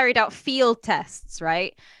also carried out field tests,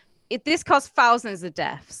 right? This caused thousands of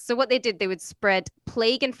deaths. So what they did, they would spread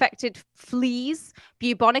plague-infected fleas,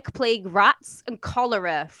 bubonic plague rats, and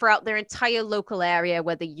cholera throughout their entire local area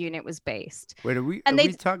where the unit was based. Wait, are we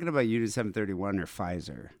talking about Unit 731 or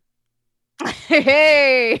Pfizer?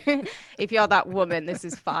 Hey, if you're that woman, this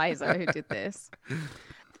is Pfizer who did this.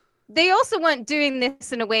 They also weren't doing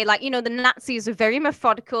this in a way like, the Nazis were very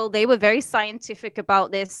methodical. They were very scientific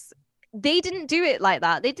about this. They didn't do it like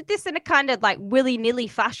that. They did this in a kind of like willy-nilly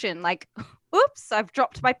fashion. Like, oops, I've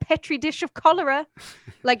dropped my petri dish of cholera.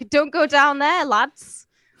 Like, don't go down there, lads.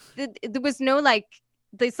 There was no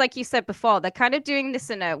this, like you said before, they're kind of doing this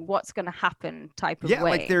in a what's going to happen type of way. Yeah,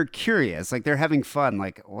 like they're curious. Like they're having fun.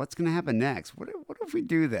 Like, what's going to happen next? What if we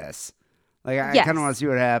do this? Like, I kind of want to see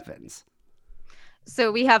what happens.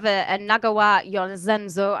 So we have a Nagawa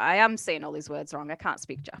Yonezenzo. I am saying all these words wrong. I can't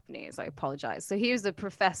speak Japanese. I apologize. So he was a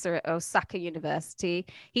professor at Osaka University.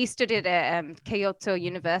 He studied at Kyoto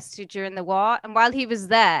University during the war. And while he was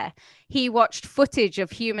there, he watched footage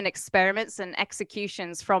of human experiments and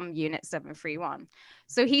executions from Unit 731.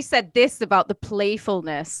 So he said this about the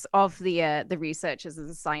playfulness of the researchers and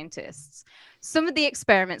the scientists. Some of the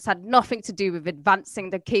experiments had nothing to do with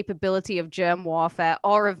advancing the capability of germ warfare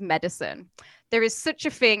or of medicine. There is such a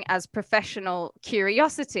thing as professional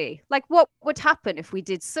curiosity. Like, what would happen if we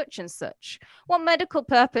did such and such? What medical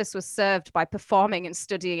purpose was served by performing and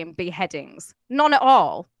studying beheadings? None at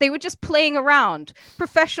all. They were just playing around.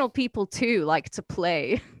 Professional people, too, like to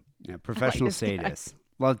play. Yeah, professional sadists.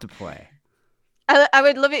 Love to play. I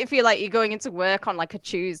would love it if you're going into work on like a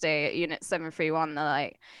Tuesday at Unit 731. They're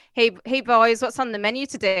like, hey boys, what's on the menu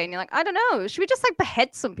today? And you're like, I don't know. Should we just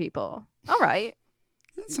behead some people? All right.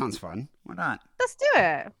 That sounds fun. Why not? Let's do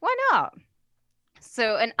it. Why not?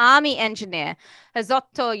 So an army engineer,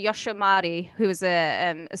 Hazoto Yoshimari, who is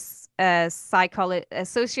a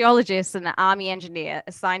sociologist and an army engineer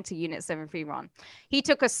assigned to Unit 731, he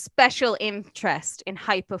took a special interest in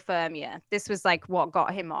hypothermia. This was what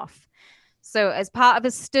got him off. So as part of a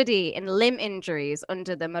study in limb injuries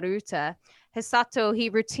under the Maruta, Hisato, he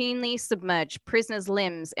routinely submerged prisoners'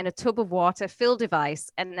 limbs in a tub of water filled with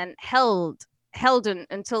ice and then held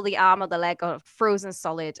until the arm or the leg are frozen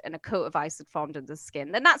solid and a coat of ice had formed under the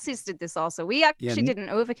skin. The Nazis did this also. We actually did an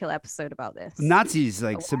Overkill episode about this. Nazis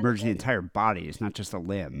like submerge the entire body. It's not just a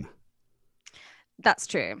limb. That's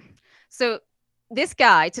true. So this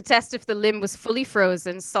guy, to test if the limb was fully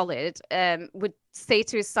frozen solid, would say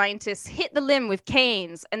to his scientists, hit the limb with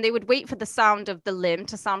canes, and they would wait for the sound of the limb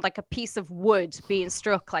to sound like a piece of wood being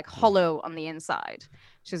struck, like hollow on the inside,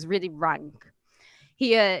 which is really rank.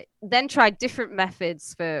 He then tried different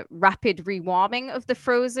methods for rapid rewarming of the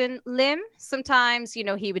frozen limb. Sometimes,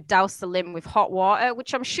 he would douse the limb with hot water,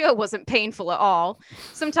 which I'm sure wasn't painful at all.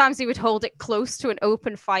 Sometimes he would hold it close to an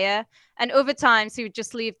open fire. And other times he would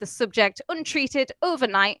just leave the subject untreated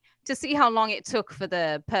overnight to see how long it took for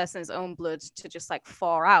the person's own blood to just like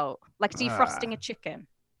thaw out, like defrosting a chicken.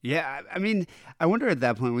 Yeah, I mean, I wonder at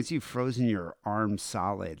that point, once you've frozen your arm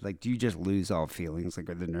solid, like, do you just lose all feelings? Like,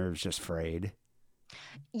 are the nerves just frayed?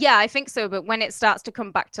 Yeah, I think so. But when it starts to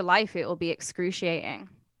come back to life, it will be excruciating.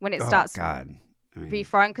 When it starts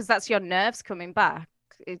refrowing, because that's your nerves coming back.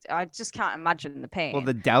 I just can't imagine the pain. Well,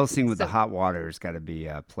 the dousing with the hot water has got to be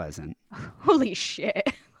pleasant. Holy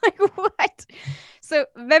shit. Like, what? So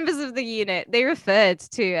members of the unit, they referred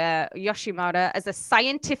to Yoshimura as a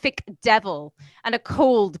scientific devil and a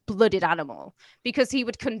cold-blooded animal because he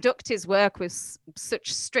would conduct his work with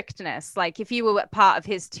such strictness. Like, if you were part of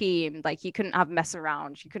his team, like, you couldn't have mess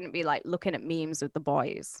around. You couldn't be, like, looking at memes with the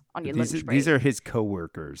boys on your lunch break. These are his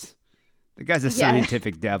coworkers. The guy's a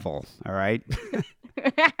scientific devil, all right?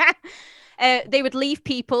 They would leave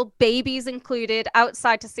people, babies included,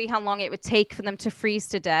 outside to see how long it would take for them to freeze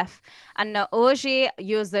to death. And Naoji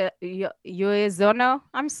Uezono,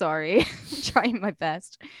 I'm sorry, I'm trying my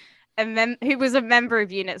best, who was a member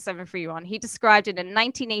of Unit 731, he described in a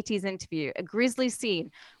 1980s interview a grisly scene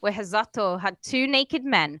where Hisato had two naked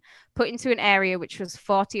men put into an area which was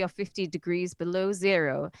 40 or 50 degrees below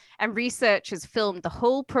zero, and researchers filmed the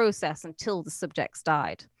whole process until the subjects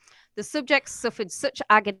died. The subjects suffered such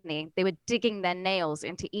agony, they were digging their nails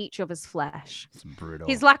into each other's flesh. It's brutal.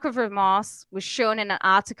 His lack of remorse was shown in an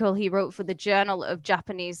article he wrote for the Journal of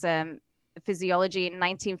Japanese Physiology in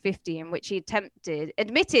 1950, in which he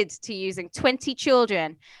admitted to using 20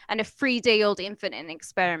 children and a 3-day-old infant in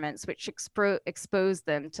experiments, which exposed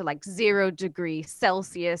them to like 0 degrees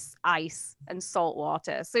Celsius ice and salt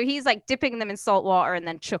water. So he's like dipping them in salt water and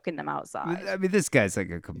then chucking them outside. I mean, this guy's like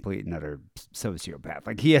a complete and utter sociopath.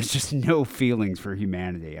 Like, he has just no feelings for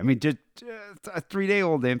humanity. I mean, just a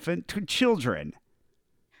 3-day-old infant, 2 children.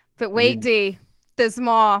 But wait, D, there's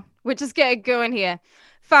more. We're just getting going here.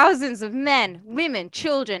 Thousands of men, women,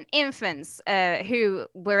 children, infants who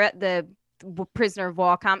were at the prisoner of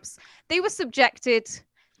war camps, they were subjected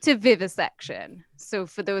to vivisection. So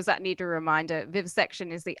for those that need a reminder,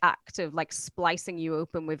 vivisection is the act of like splicing you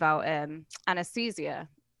open without anesthesia.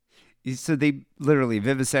 So they literally,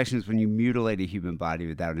 vivisection is when you mutilate a human body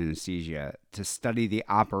without anesthesia to study the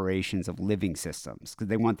operations of living systems because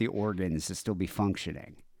they want the organs to still be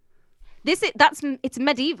functioning. It's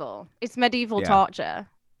medieval. It's medieval torture.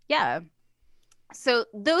 Yeah. So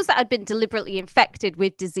those that had been deliberately infected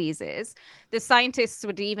with diseases, the scientists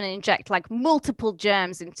would even inject like multiple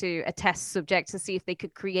germs into a test subject to see if they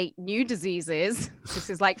could create new diseases. This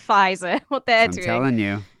is like Pfizer, what they're doing. I'm telling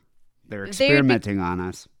you, they're experimenting on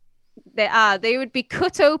us. They would be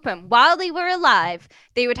cut open while they were alive.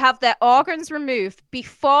 They would have their organs removed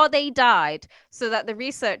before they died so that the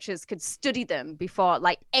researchers could study them before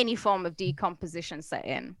like any form of decomposition set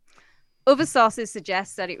in. Other sources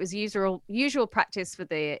suggest that it was usual practice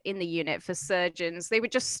in the unit for surgeons. They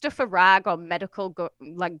would just stuff a rag or medical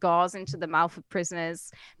gauze into the mouth of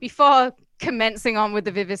prisoners before commencing on with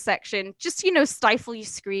the vivisection. Just, stifle you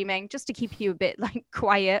screaming, just to keep you a bit like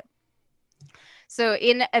quiet. So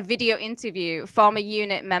in a video interview, former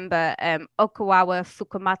unit member Okawawa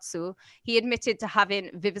Fukumatsu, he admitted to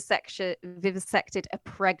having vivisected a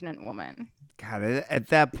pregnant woman. God, at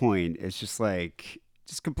that point, it's just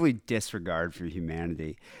complete disregard for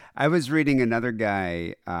humanity. I was reading another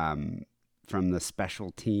guy from the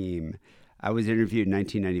special team. I was interviewed in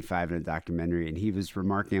 1995 in a documentary, and he was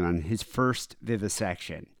remarking on his first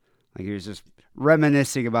vivisection. Like, he was just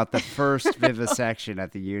reminiscing about the first vivisection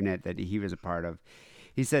at the unit that he was a part of.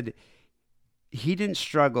 He said he didn't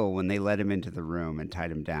struggle when they let him into the room and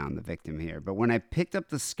tied him down, the victim here. But when I picked up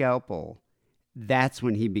the scalpel, that's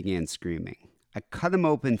when he began screaming. I cut him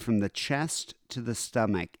open from the chest to the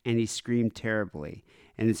stomach, and he screamed terribly,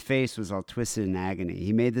 and his face was all twisted in agony.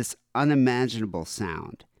 He made this unimaginable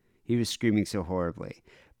sound. He was screaming so horribly.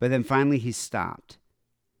 But then finally he stopped.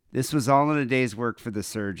 This was all in a day's work for the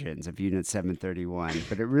surgeons of Unit 731,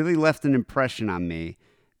 but it really left an impression on me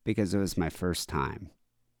because it was my first time.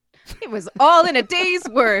 It was all in a day's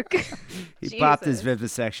work. He popped his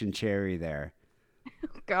vivisection cherry there.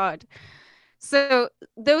 Oh, God. So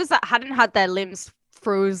those that hadn't had their limbs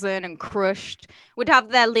frozen and crushed would have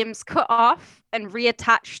their limbs cut off and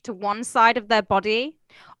reattached to one side of their body,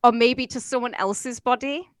 or maybe to someone else's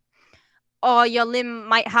body. Or your limb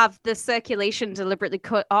might have the circulation deliberately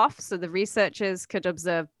cut off so the researchers could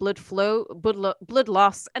observe blood flow, blood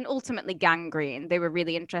loss, and ultimately gangrene. They were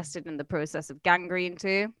really interested in the process of gangrene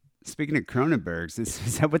too. Speaking of Cronenbergs,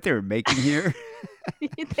 is that what they were making here?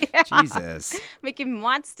 Jesus. Making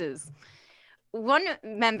monsters. One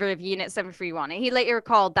member of Unit 731, he later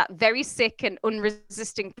recalled that very sick and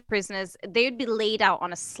unresisting prisoners, they would be laid out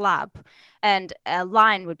on a slab and a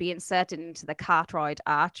line would be inserted into the carotid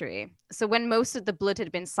artery. So when most of the blood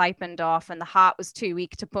had been siphoned off and the heart was too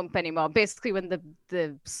weak to pump anymore, basically when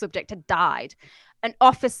the subject had died, an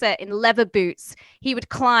officer in leather boots, he would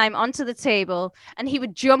climb onto the table and he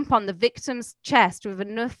would jump on the victim's chest with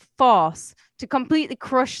enough force to completely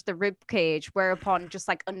crush the rib cage, whereupon just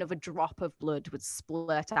like another drop of blood would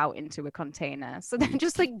splurt out into a container. So they're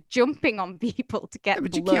just like jumping on people to get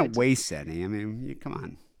but blood. You can't waste any. I mean, come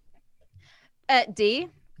on. D,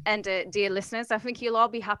 and dear listeners, I think you'll all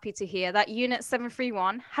be happy to hear that Unit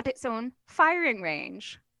 731 had its own firing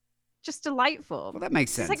range. Just delightful. Well, that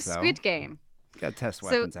makes sense, it's like though. Squid Game. Got to test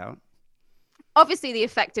weapons out. Obviously, the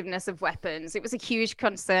effectiveness of weapons, it was a huge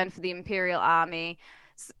concern for the Imperial Army.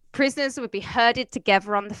 Prisoners would be herded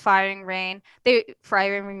together on the firing range,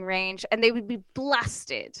 and they would be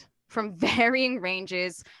blasted from varying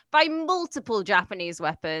ranges by multiple Japanese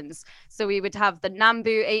weapons. So we would have the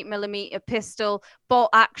Nambu 8mm pistol,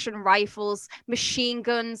 bolt action rifles, machine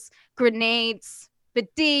guns, grenades.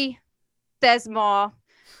 But D, there's more.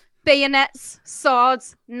 Bayonets,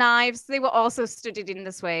 swords, knives, they were also studied in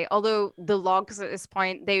this way. Although the logs at this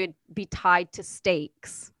point, they would be tied to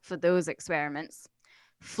stakes for those experiments.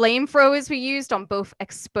 Flamethrowers were used on both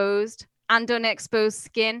exposed and unexposed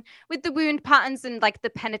skin, with the wound patterns and like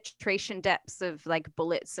the penetration depths of like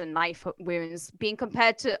bullets and knife wounds being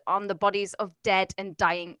compared to on the bodies of dead and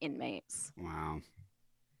dying inmates. Wow.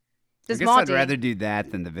 There's I guess more, I'd rather do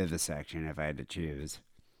that than the vivisection if I had to choose.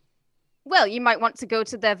 Well, you might want to go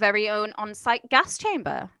to their very own on-site gas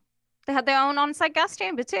chamber. They had their own on-site gas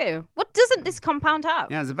chamber too. What doesn't this compound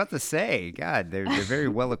have? Yeah, I was about to say, God, they're very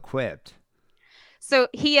well equipped. So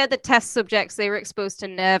here, the test subjects, they were exposed to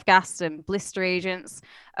nerve gas and blister agents.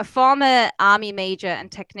 A former army major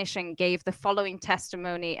and technician gave the following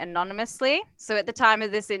testimony anonymously. So at the time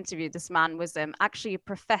of this interview, this man was actually a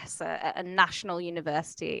professor at a national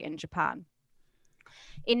university in Japan.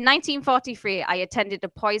 In 1943, I attended a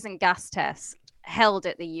poison gas test held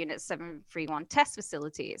at the Unit 731 test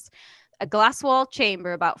facilities. A glass-walled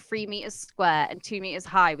chamber about 3 meters square and 2 meters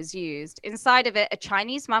high was used. Inside of it, a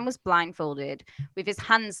Chinese man was blindfolded with his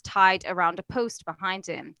hands tied around a post behind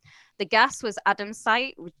him. The gas was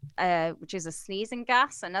Adamsite, which is a sneezing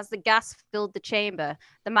gas. And as the gas filled the chamber,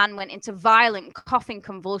 the man went into violent coughing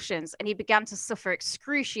convulsions and he began to suffer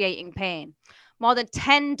excruciating pain. More than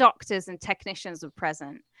 10 doctors and technicians were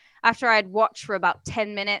present. After I had watched for about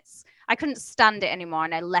 10 minutes, I couldn't stand it anymore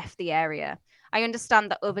and I left the area. I understand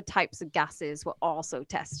that other types of gases were also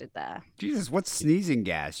tested there. Jesus, what's sneezing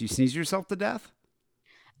gas? You sneeze yourself to death?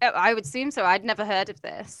 I would assume so. I'd never heard of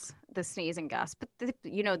this, the sneezing gas. But,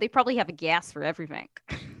 they probably have a gas for everything.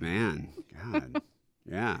 Man, God.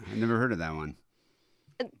 Yeah, I never heard of that one.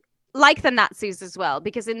 Like the Nazis as well,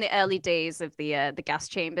 because in the early days of the gas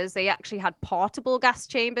chambers, they actually had portable gas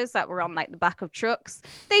chambers that were on like the back of trucks.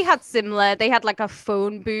 They had similar. They had like a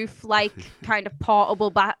phone booth, like kind of portable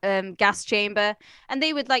gas chamber, and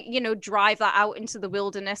they would drive that out into the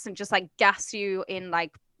wilderness and just like gas you in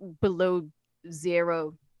like below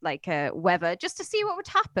zero weather just to see what would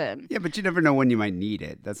happen. Yeah, but you never know when you might need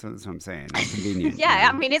it. That's what I'm saying. It's convenient. Yeah,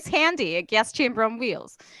 I mean it's handy, a gas chamber on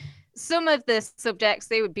wheels. Some of the subjects,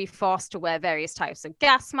 they would be forced to wear various types of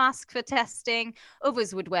gas masks for testing.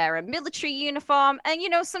 Others would wear a military uniform. And,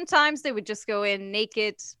 sometimes they would just go in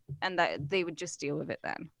naked and that they would just deal with it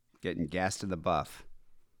then. Getting gas to the buff.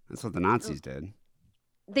 That's what the Nazis did.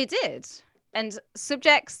 They did. And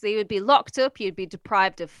subjects, they would be locked up. You'd be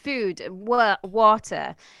deprived of food and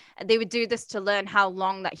water. And they would do this to learn how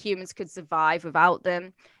long that humans could survive without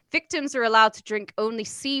them. Victims were allowed to drink only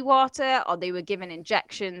seawater, or they were given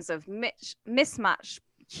injections of mismatched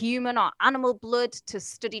human or animal blood to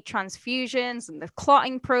study transfusions and the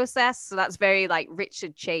clotting process. So that's very like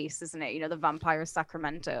Richard Chase, isn't it? The vampire of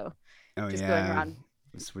Sacramento. Oh, just yeah. going around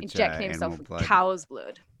injecting himself with cow's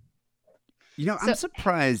blood. I'm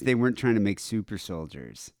surprised they weren't trying to make super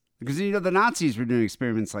soldiers. Because, the Nazis were doing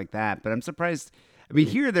experiments like that, but I'm surprised. I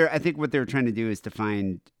mean, I think what they were trying to do is to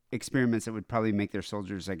find experiments that would probably make their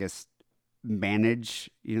soldiers, I guess, manage,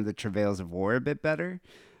 the travails of war a bit better.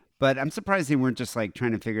 But I'm surprised they weren't just like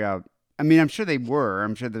trying to figure out. I mean, I'm sure they were.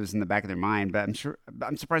 I'm sure that was in the back of their mind, but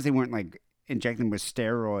I'm surprised they weren't like injecting them with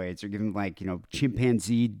steroids or giving them like,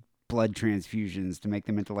 chimpanzee blood transfusions to make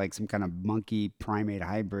them into like some kind of monkey primate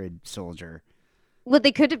hybrid soldier. Well,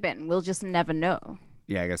 they could have been. We'll just never know.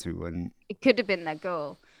 Yeah, I guess we wouldn't. It could have been their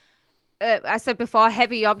goal. I said before,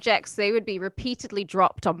 heavy objects, they would be repeatedly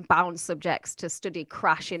dropped on bound subjects to study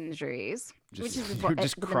crash injuries. Which is what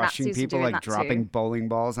just the crushing Nazis people, like dropping bowling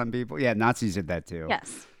balls on people. Yeah, Nazis did that too.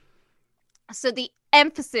 Yes. So the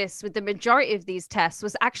emphasis with the majority of these tests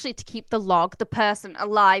was actually to keep the person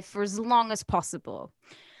alive for as long as possible.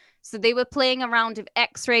 So they were playing around with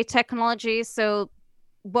X-ray technology. So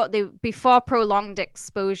before prolonged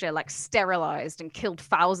exposure, like sterilized and killed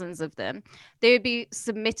thousands of them, they would be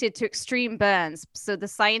submitted to extreme burns. So the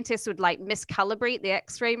scientists would like miscalibrate the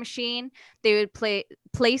X-ray machine. They would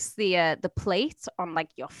place the plate on like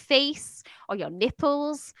your face or your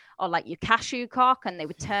nipples or like your cashew cock, and they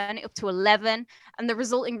would turn it up to 11, and the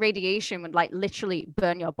resulting radiation would like literally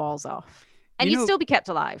burn your balls off, and you'd still be kept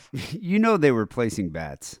alive. They were placing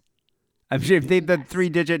bets. I'm sure if they've done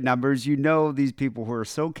 3-digit numbers, these people who are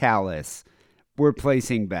so callous were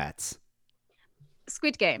placing bets.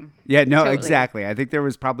 Squid Game. Yeah, no, totally. Exactly. I think there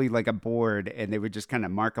was probably like a board, and they would just kind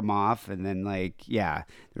of mark them off, and then there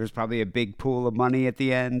was probably a big pool of money at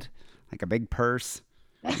the end, like a big purse.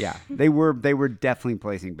 Yeah, they were definitely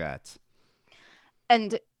placing bets.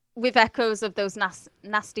 And with echoes of those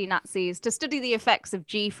nasty Nazis, to study the effects of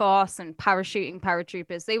G-force and parachuting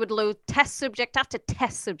paratroopers, they would load test subject after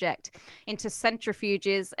test subject into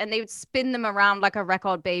centrifuges, and they would spin them around like a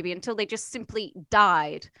record baby until they just simply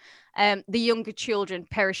died. The younger children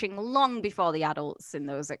perishing long before the adults in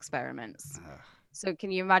those experiments. So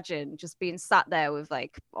can you imagine just being sat there with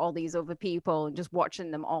like all these other people and just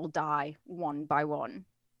watching them all die one by one?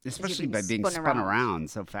 Especially by being spun around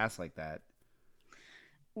so fast like that.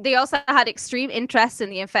 They also had extreme interest in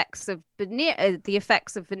the effects of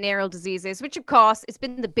venereal diseases, which, of course, it's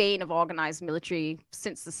been the bane of organized military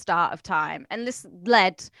since the start of time. And this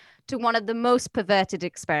led to one of the most perverted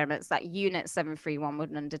experiments that Unit 731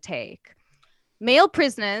 would undertake. Male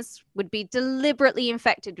prisoners would be deliberately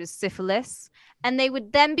infected with syphilis, and they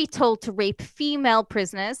would then be told to rape female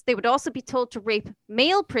prisoners. They would also be told to rape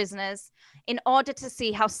male prisoners in order to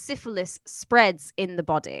see how syphilis spreads in the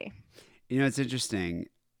body. It's interesting.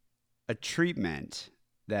 A treatment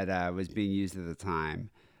that was being used at the time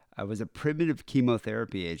was a primitive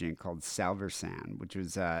chemotherapy agent called Salvarsan, which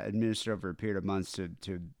was administered over a period of months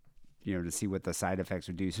to see what the side effects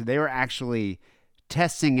would do. So they were actually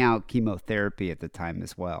testing out chemotherapy at the time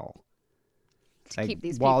as well. To keep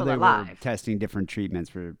these people alive. While they were testing different treatments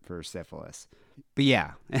for syphilis. But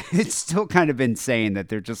yeah, it's still kind of insane that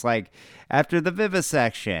they're just like, after the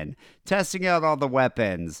vivisection, testing out all the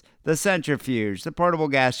weapons, the centrifuge, the portable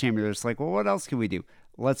gas chamber. They're just like, well, what else can we do?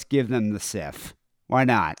 Let's give them the SIF. Why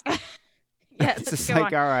not? Yeah, it's just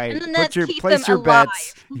like, all right, place your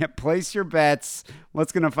bets. Yeah, place your bets.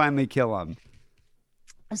 What's going to finally kill them?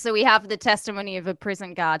 So we have the testimony of a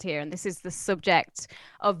prison guard here, and this is the subject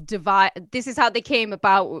of this is how they came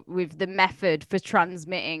about with the method for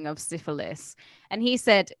transmitting of syphilis. And he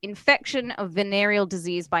said infection of venereal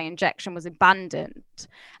disease by injection was abandoned,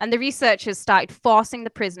 and the researchers started forcing the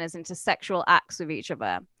prisoners into sexual acts with each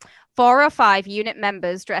other. 4 or 5 unit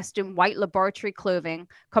members dressed in white laboratory clothing,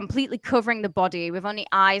 completely covering the body with only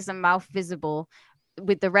eyes and mouth visible,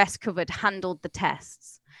 with the rest covered, handled the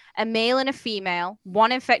tests. A male and a female,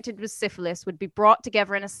 one infected with syphilis, would be brought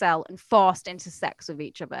together in a cell and forced into sex with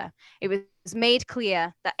each other. It was made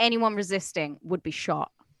clear that anyone resisting would be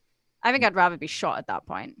shot. I think I'd rather be shot at that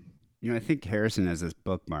point. I think Harrison has this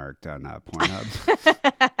bookmarked on Pornhub.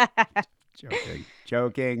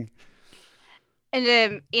 Joking.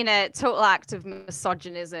 And in a total act of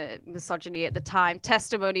misogyny at the time,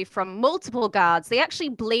 testimony from multiple guards, they actually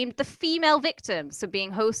blamed the female victims for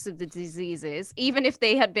being hosts of the diseases, even if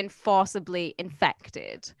they had been forcibly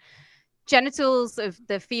infected. Genitals of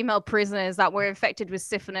the female prisoners that were infected with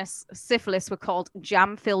syphilis were called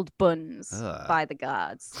jam-filled buns by the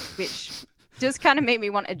guards, which does kind of make me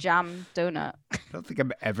want a jam donut. I don't think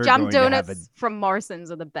I'm ever jam going donuts to have from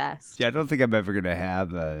Morrison's are the best. Yeah, I don't think I'm ever going to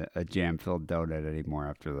have a jam-filled donut anymore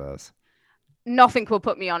after this. Nothing will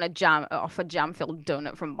put me on a jam-filled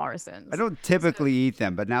donut from Morrison's. I don't typically eat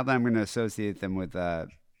them, but now that I'm going to associate them with,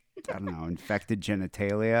 infected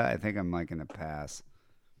genitalia, I think I'm like going to pass.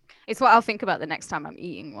 It's what I'll think about the next time I'm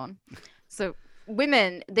eating one. So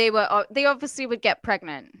women, they obviously would get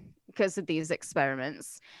pregnant because of these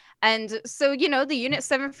experiments. And so, the Unit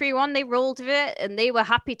 731, they rolled with it, and they were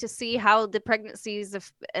happy to see how the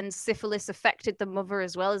pregnancies and syphilis affected the mother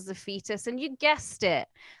as well as the fetus. And you guessed it.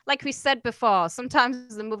 Like we said before,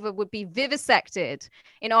 sometimes the mother would be vivisected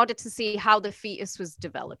in order to see how the fetus was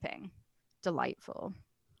developing. Delightful.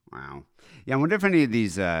 Wow. Yeah, I wonder if any of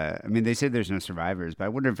these, they say there's no survivors, but I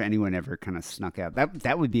wonder if anyone ever kind of snuck out.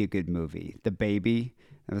 That would be a good movie. The baby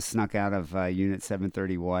that was snuck out of Unit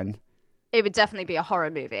 731. It would definitely be a horror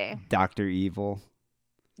movie. Dr. Evil.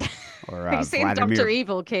 Or Are you saying Dr.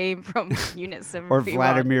 Evil came from Unit 731? Or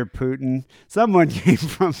Vladimir Putin. Someone came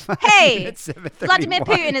from Unit 731. Vladimir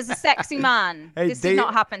Putin is a sexy man. This did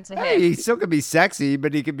not happen to him. He still could be sexy,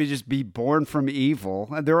 but he could just be born from evil.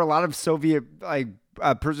 There were a lot of Soviet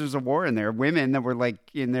prisoners of war in there, women that were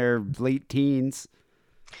in their late teens.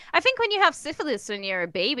 I think when you have syphilis when you're a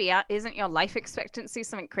baby, isn't your life expectancy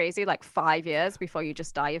something crazy, like 5 years before you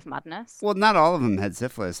just die of madness? Well, not all of them had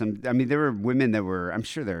syphilis. There were women that were, I'm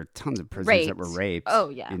sure there are tons of prisoners that were raped. Oh,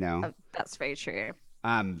 yeah. That's very true.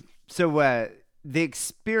 So they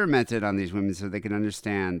experimented on these women so they could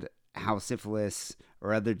understand how syphilis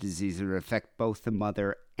or other diseases would affect both the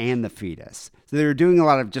mother and the fetus. So they were doing a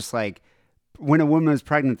lot of just when a woman was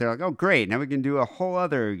pregnant, they're like, oh, great. Now we can do a whole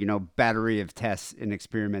other, battery of tests and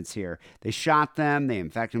experiments here. They shot them. They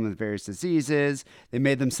infected them with various diseases. They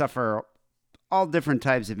made them suffer all different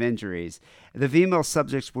types of injuries. The female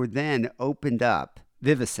subjects were then opened up,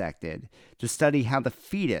 vivisected, to study how the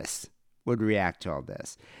fetus would react to all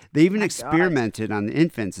this. They even experimented on the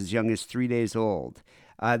infants as young as 3 days old.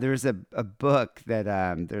 There's a book that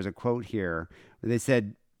there's a quote here where they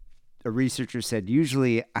said, a researcher said,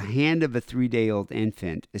 usually a hand of a 3-day-old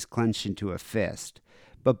infant is clenched into a fist,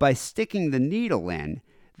 but by sticking the needle in,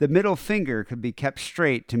 the middle finger could be kept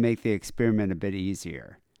straight to make the experiment a bit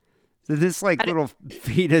easier. So this little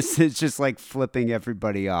fetus is just flipping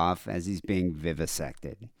everybody off as he's being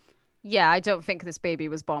vivisected. Yeah, I don't think this baby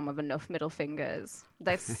was born with enough middle fingers.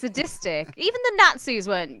 That's sadistic. Even the Nazis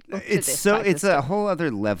weren't up to this. It's a whole other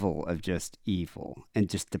level of just evil and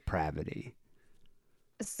just depravity.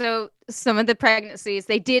 So some of the pregnancies,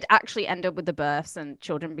 they did actually end up with the births and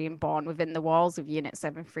children being born within the walls of Unit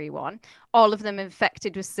 731, all of them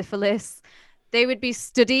infected with syphilis. They would be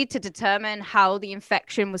studied to determine how the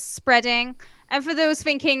infection was spreading. And for those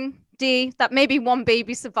thinking, that maybe one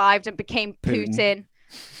baby survived and became Putin,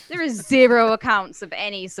 there is zero accounts of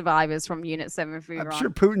any survivors from Unit 731. I'm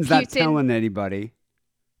sure Putin's not telling anybody.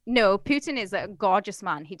 No, Putin is a gorgeous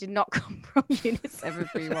man. He did not come from Unit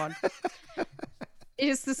 731. It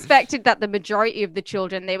is suspected that the majority of the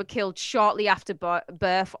children, they were killed shortly after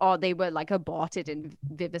birth, or they were aborted in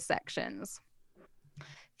vivisections.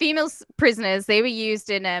 Female prisoners, they were used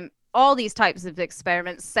in all these types of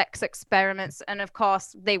experiments, sex experiments, and of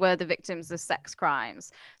course, they were the victims of sex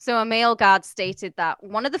crimes. So a male guard stated that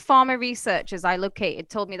one of the former researchers I located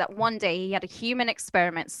told me that one day he had a human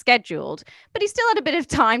experiment scheduled, but he still had a bit of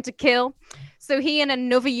time to kill. So he and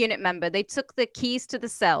another unit member, they took the keys to the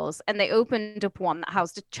cells and they opened up one that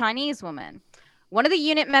housed a Chinese woman. One of the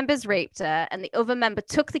unit members raped her, and the other member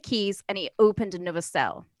took the keys and he opened another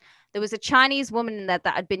cell. There was a Chinese woman in there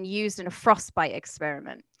that had been used in a frostbite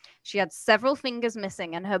experiment. She had several fingers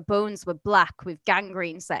missing and her bones were black with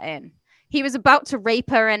gangrene set in. He was about to rape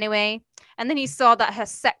her anyway, and then he saw that her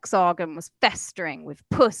sex organ was festering with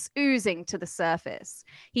pus oozing to the surface.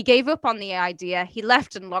 He gave up on the idea, he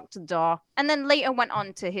left and locked the door, and then later went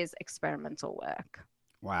on to his experimental work.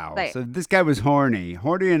 Wow. So this guy was horny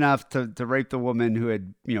enough to rape the woman who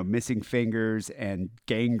had, missing fingers and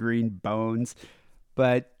gangrene bones,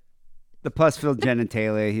 but the pus-filled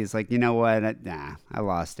genitalia, he's like, you know what? I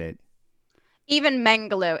lost it. Even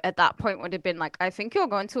Mengele at that point would have been like, I think you're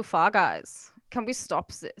going too far, guys. Can we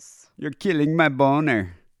stop this? You're killing my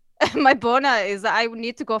boner. My boner is that I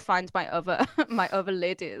need to go find my other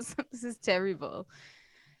ladies. This is terrible.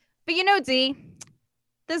 But D,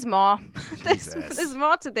 there's more. there's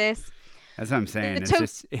more to this. That's what I'm saying. It's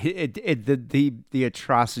just the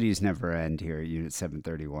atrocities never end here at Unit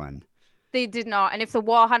 731. They did not. And if the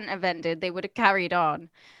war hadn't have ended, they would have carried on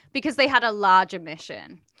because they had a larger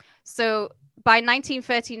mission. So by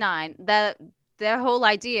 1939, their whole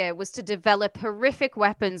idea was to develop horrific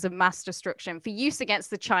weapons of mass destruction for use against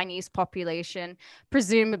the Chinese population,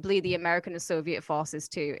 presumably the American and Soviet forces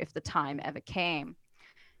too, if the time ever came.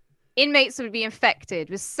 Inmates would be infected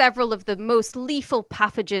with several of the most lethal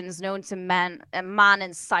pathogens known to man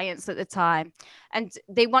and science at the time. And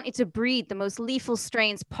they wanted to breed the most lethal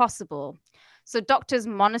strains possible. So doctors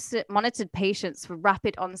monitored patients for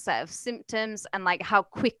rapid onset of symptoms and like how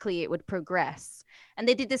quickly it would progress. And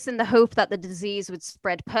they did this in the hope that the disease would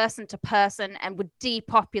spread person to person and would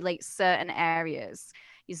depopulate certain areas.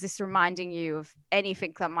 Is this reminding you of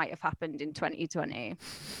anything that might have happened in 2020?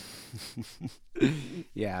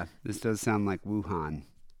 Yeah, this does sound like Wuhan.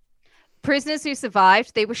 Prisoners who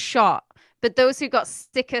survived, they were shot. But those who got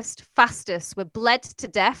sickest fastest were bled to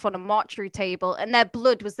death on a mortuary table, and their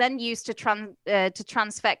blood was then used to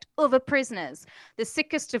transfect other prisoners, the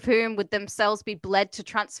sickest of whom would themselves be bled to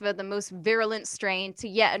transfer the most virulent strain to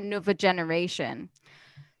yet another generation.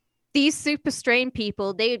 These super strain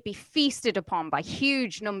people, they would be feasted upon by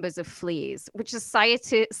huge numbers of fleas, which the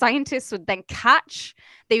scientists would then catch.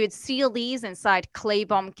 They would seal these inside clay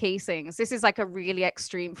bomb casings. This is like a really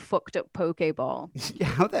extreme fucked up Pokeball.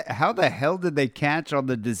 How the hell did they catch all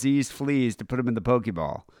the diseased fleas to put them in the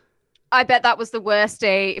Pokeball? I bet that was the worst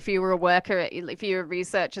day if you were a worker, if you were a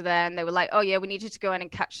researcher there, and they were like, oh yeah, we need you to go in and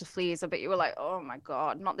catch the fleas. I bet you were like, oh my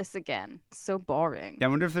God, not this again. So boring. Yeah, I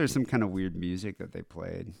wonder if there's some kind of weird music that they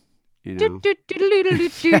played. You know? That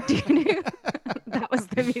was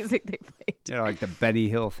the music they played. You know, like the Benny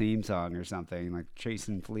Hill theme song or something, like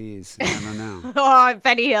Chasing Fleas. I don't know. Oh,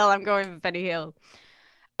 Benny Hill. I'm going with Benny Hill.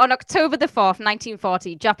 On October the 4th,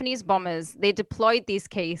 1940, Japanese bombers, they deployed these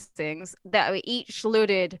casings that were each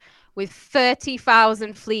loaded with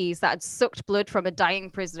 30,000 fleas that had sucked blood from a dying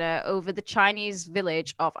prisoner over the Chinese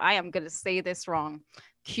village of, I am going to say this wrong,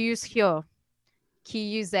 Quzhou.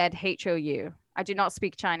 Quzhou. I do not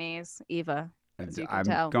speak Chinese either, as you can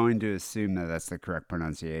tell. I'm going to assume that that's the correct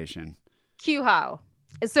pronunciation. Quzhou.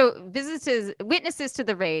 So witnesses to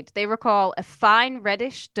the raid, they recall a fine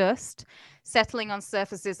reddish dust settling on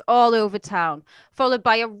surfaces all over town, followed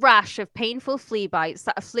by a rash of painful flea bites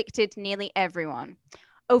that afflicted nearly everyone.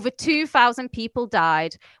 Over 2,000 people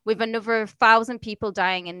died, with another 1,000 people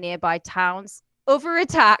dying in nearby towns. Other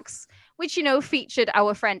attacks, which, you know, featured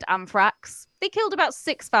our friend Anthrax, they killed about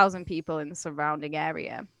 6,000 people in the surrounding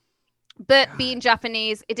area. But being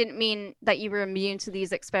Japanese, it didn't mean that you were immune to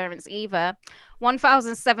these experiments either.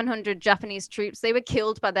 1,700 Japanese troops, they were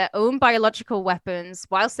killed by their own biological weapons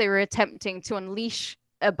whilst they were attempting to unleash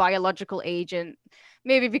a biological agent.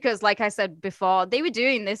 Maybe because, like I said before, they were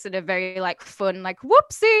doing this in a very like fun, like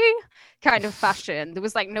whoopsie kind of fashion. There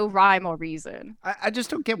was like no rhyme or reason. I just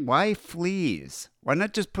don't get why fleas. Why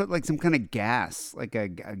not just put like some kind of gas, like a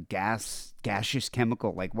gaseous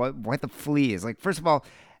chemical? Like why the fleas? Like, first of all,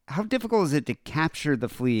 how difficult is it to capture the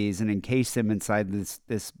fleas and encase them inside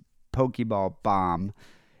this Pokeball bomb?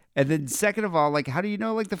 And then second of all, like, how do you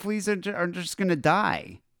know like the fleas are just going to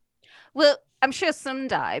die? Well, I'm sure some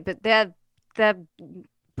die, but they're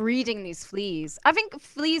breeding these fleas. I think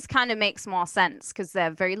fleas kind of makes more sense because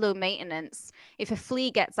they're very low maintenance. If a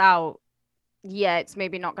flea gets out, yeah, it's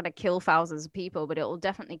maybe not going to kill thousands of people, but it will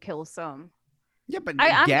definitely kill some. Yeah, but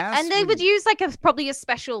gas. And they would use like probably a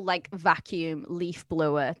special like vacuum leaf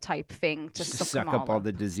blower type thing to suck up all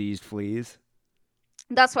the diseased fleas.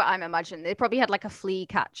 That's what I'm imagining. They probably had like a flea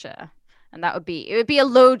catcher. And it would be a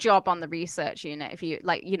low job on the research unit if you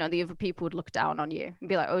like, you know, the other people would look down on you and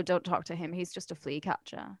be like, oh, don't talk to him. He's just a flea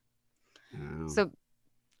catcher. Oh. So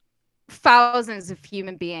thousands of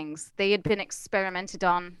human beings, they had been experimented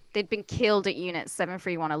on. They'd been killed at Unit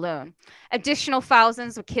 731 alone. Additional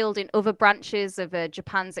thousands were killed in other branches of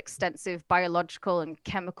Japan's extensive biological and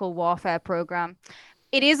chemical warfare program.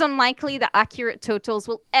 It is unlikely that accurate totals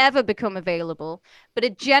will ever become available, but a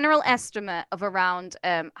general estimate of around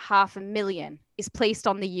 500,000 is placed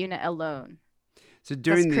on the unit alone. So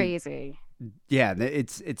that's crazy. Yeah,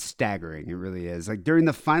 it's staggering. It really is. Like during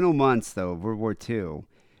the final months, though, of World War II,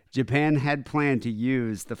 Japan had planned to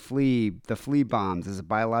use the flea bombs as a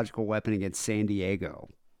biological weapon against San Diego.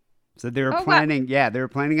 So they were planning, they were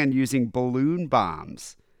planning on using balloon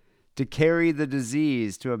bombs to carry the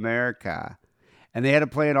disease to America. And they had a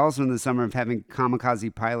plan also in the summer of having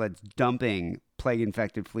kamikaze pilots dumping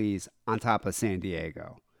plague-infected fleas on top of San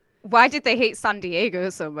Diego. Why did they hate San Diego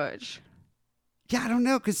so much? Yeah, I don't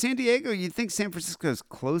know, because San Diego, you'd think San Francisco is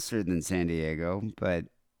closer than San Diego, but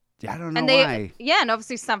I don't know why. Yeah, and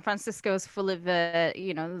obviously San Francisco is full of,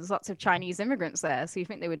 there's lots of Chinese immigrants there, so you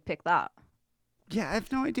think they would pick that. Yeah, I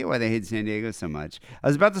have no idea why they hate San Diego so much. I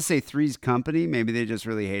was about to say Three's Company. Maybe they just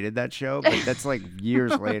really hated that show, but that's like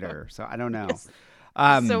years later, so I don't know.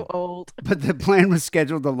 So old. But the plan was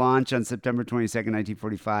scheduled to launch on September 22nd,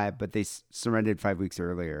 1945, but they surrendered 5 weeks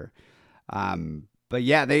earlier. But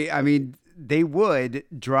yeah, they would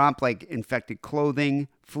drop like infected clothing,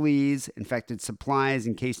 fleas, infected supplies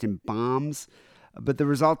encased in bombs But the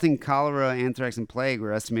resulting cholera, anthrax, and plague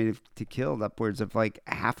were estimated to kill upwards of like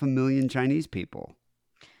 500,000 Chinese people.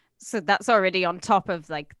 So that's already on top of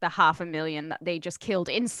like the 500,000 that they just killed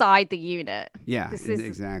inside the unit. Yeah,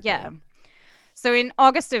 exactly. Yeah. So in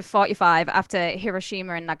August of 45, after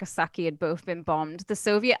Hiroshima and Nagasaki had both been bombed, the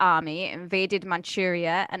Soviet army invaded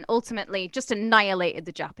Manchuria and ultimately just annihilated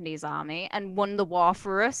the Japanese army and won the war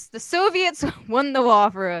for us. The Soviets won the war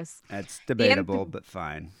for us. That's debatable, but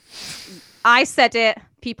fine. I said it.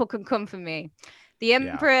 People can come for me. The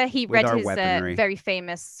emperor, he read his very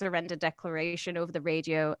famous surrender declaration over the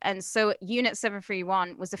radio. And so Unit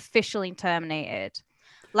 731 was officially terminated.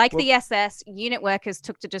 Like the SS, unit workers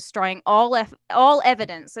took to destroying all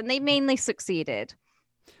evidence, and they mainly succeeded.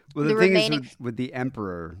 Well, the thing is with the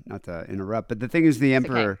emperor, not to interrupt, but the thing is the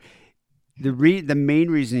emperor, the main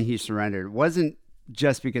reason he surrendered wasn't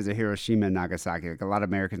just because of Hiroshima and Nagasaki. Like a lot of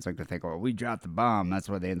Americans like to think, oh, we dropped the bomb, that's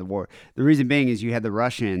why they ended the war. The reason being is you had the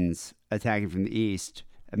Russians attacking from the east,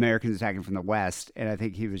 Americans attacking from the west, and I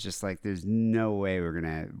think he was just like, there's no way we're going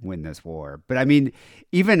to win this war. But I mean,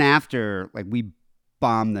 even after, like, we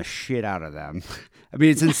bomb the shit out of them. I mean,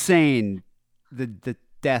 it's insane the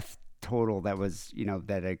death total that was,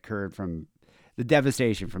 that occurred from the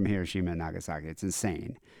devastation from Hiroshima and Nagasaki. It's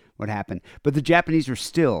insane what happened. But the Japanese were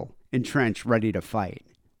still entrenched, ready to fight.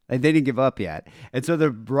 Like, they didn't give up yet. And so the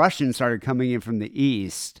Russians started coming in from the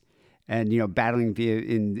east and, battling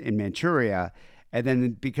in Manchuria. And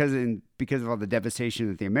then because of all the devastation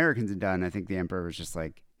that the Americans had done, I think the emperor was just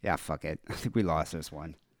like, yeah, fuck it. I think we lost this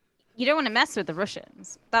one. You don't want to mess with the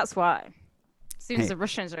Russians. That's why. As soon as the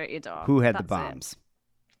Russians are at your door. Who had the bombs?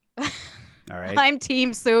 All right. I'm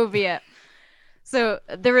Team Soviet. So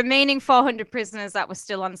the remaining 400 prisoners that were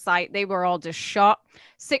still on site, they were all just shot.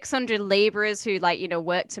 600 laborers who,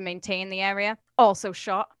 worked to maintain the area, also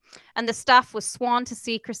shot. And the staff was sworn to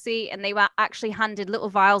secrecy, and they were actually handed little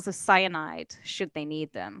vials of cyanide, should they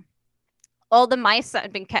need them. All the mice that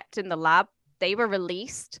had been kept in the lab, they were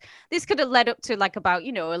released. This could have led up to about,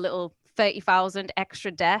 a little 30,000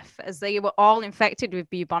 extra death, as they were all infected with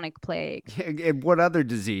bubonic plague. And what other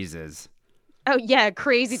diseases? Oh, yeah,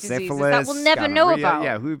 crazy diseases Syphilis, that we'll never know about.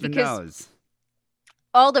 Yeah, who even knows?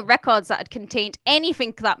 All the records that had contained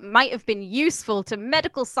anything that might have been useful to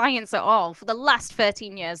medical science at all for the last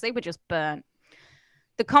 13 years, they were just burnt.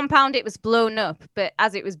 The compound, it was blown up, but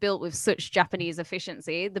as it was built with such Japanese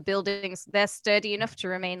efficiency, the buildings, they're sturdy enough to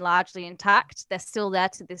remain largely intact. They're still there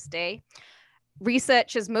to this day.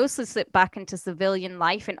 Researchers mostly slipped back into civilian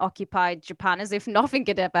life in occupied Japan as if nothing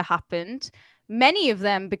had ever happened. Many of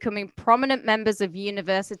them becoming prominent members of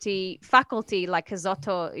university faculty, like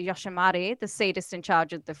Kazuto Yoshimari, the sadist in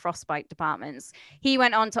charge of the frostbite departments. He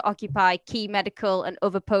went on to occupy key medical and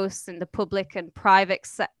other posts in the public and private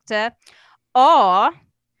sector. Or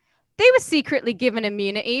they were secretly given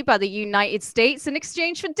immunity by the United States in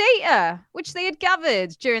exchange for data, which they had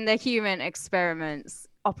gathered during their human experiments.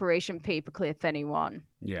 Operation Paperclip, anyone?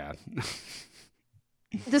 Yeah.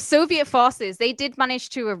 The Soviet forces, they did manage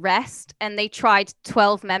to arrest, and they tried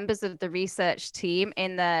 12 members of the research team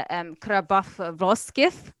in the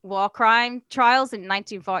Khrabovskoye war crime trials in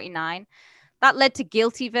 1949. That led to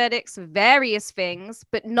guilty verdicts for various things,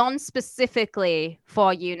 but none specifically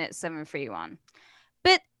for Unit 731.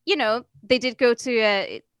 But, they did go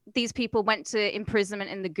to, these people went to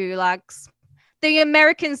imprisonment in the gulags. The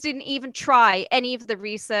Americans didn't even try any of the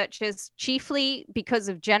researchers, chiefly because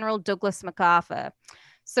of General Douglas MacArthur.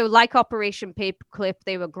 So like Operation Paperclip,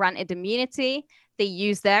 they were granted immunity. They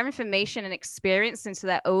used their information and experience into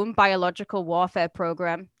their own biological warfare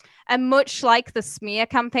program. And much like the smear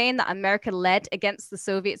campaign that America led against the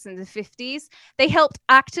Soviets in the 50s, they helped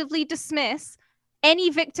actively dismiss any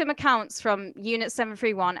victim accounts from Unit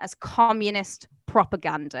 731 as communist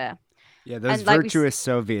propaganda. Yeah, those virtuous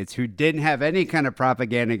Soviets who didn't have any kind of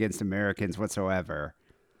propaganda against Americans whatsoever.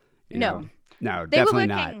 No, definitely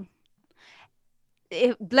not.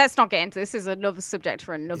 Let's not get into this. This is another subject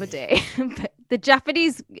for another day. But the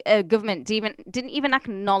Japanese government didn't even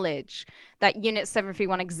acknowledge that Unit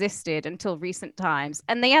 731 existed until recent times.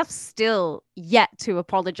 And they have still yet to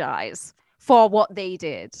apologize for what they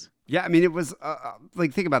did. Yeah, I mean, it was,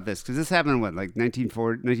 think about this, because this happened in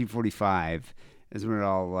 1945 is when it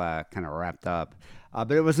all kind of wrapped up.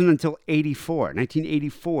 But it wasn't until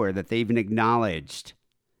 1984, that they even acknowledged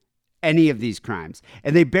any of these crimes.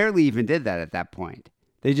 And they barely even did that at that point.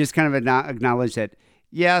 They just kind of acknowledged that,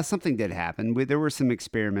 yeah, something did happen. There were some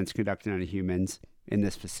experiments conducted on humans in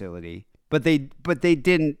this facility. But they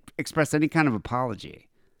didn't express any kind of apology.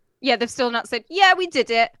 Yeah, they've still not said, yeah, we did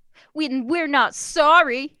it. We're not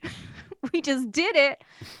sorry. We just did it.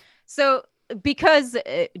 So because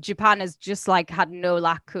Japan has just like had no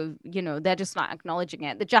lack of, they're just not acknowledging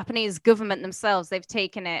it. The Japanese government themselves, they've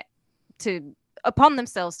taken it upon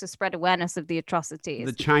themselves to spread awareness of the atrocities.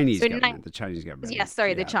 The Chinese government. Yes,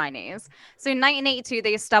 sorry, the Chinese. So in 1982,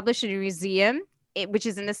 they established a museum, which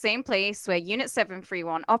is in the same place where Unit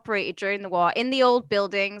 731 operated during the war, in the old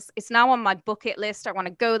buildings. It's now on my bucket list. I want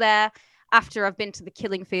to go there after I've been to the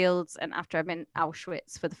killing fields and after I've been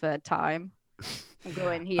Auschwitz for the third time. I'm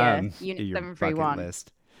going here, Unit 731.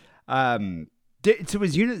 List. So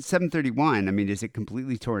was Unit 731, I mean, is it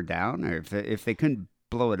completely torn down? Or if they couldn't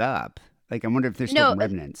blow it up? Like, I wonder if there's still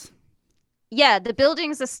remnants. Yeah, the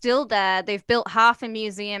buildings are still there. They've built half a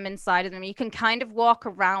museum inside of them. You can kind of walk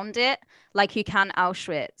around it like you can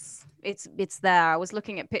Auschwitz. It's there. I was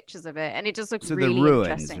looking at pictures of it, and it just looks really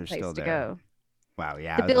interesting place to go. Wow,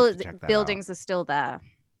 yeah. The buildings are still there.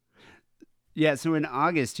 Yeah, so in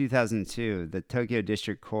August 2002, the Tokyo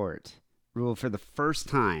District Court ruled for the first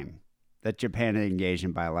time that Japan had engaged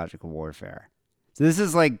in biological warfare. So this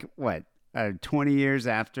is like, 20 years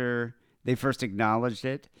after they first acknowledged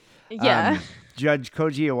it? Yeah. Judge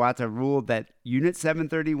Koji Iwata ruled that Unit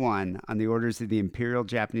 731, on the orders of the Imperial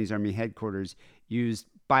Japanese Army Headquarters, used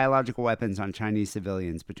biological weapons on Chinese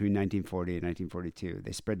civilians between 1940 and 1942.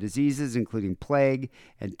 They spread diseases, including plague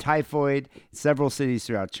and typhoid, in several cities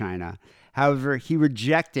throughout China. However, he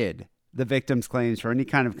rejected the victims' claims for any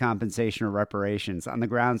kind of compensation or reparations on the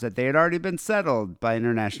grounds that they had already been settled by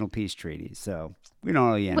international peace treaties. So we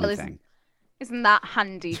don't owe you anything. Isn't that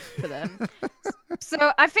handy for them?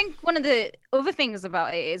 So I think one of the other things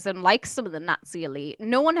about it is, unlike some of the Nazi elite,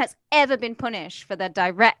 no one has ever been punished for their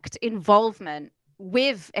direct involvement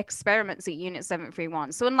with experiments at Unit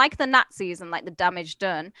 731. So unlike the Nazis and like the damage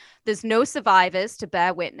done, there's no survivors to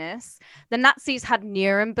bear witness. The Nazis had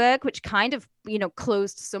Nuremberg, which kind of,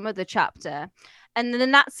 closed some of the chapter. And the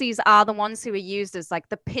Nazis are the ones who are used as like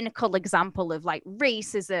the pinnacle example of like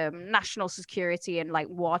racism, national security, and like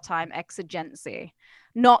wartime exigency,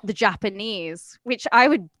 not the Japanese, which I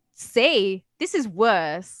would say this is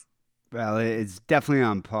worse. Well, it's definitely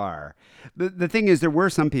on par. The thing is, there were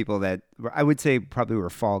some people that I would say probably were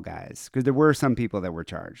fall guys, because there were some people that were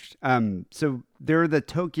charged. So there are the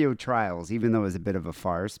Tokyo trials, even though it was a bit of a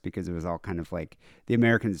farce, because it was all kind of like the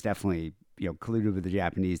Americans definitely, colluded with the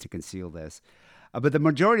Japanese to conceal this. But the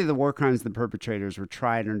majority of the war crimes of the perpetrators were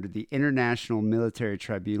tried under the International Military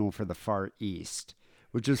Tribunal for the Far East,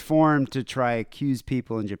 which was formed to try accuse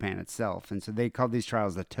people in Japan itself. And so they called these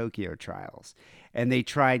trials the Tokyo trials. And they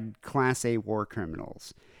tried Class A war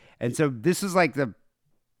criminals. And so this was like the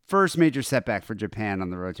first major setback for Japan on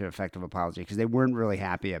the road to effective apology, because they weren't really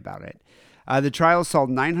happy about it. The trials saw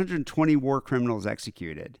 920 war criminals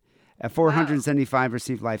executed. 475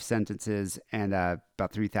 received life sentences, and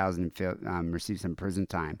about 3,000 received some prison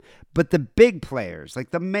time. But the big players, like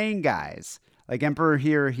the main guys, like Emperor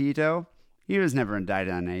Hirohito, he was never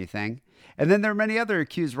indicted on anything. And then there are many other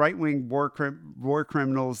accused right-wing war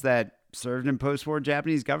criminals that served in post-war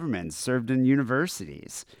Japanese governments, served in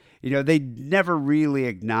universities. They never really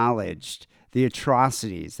acknowledged the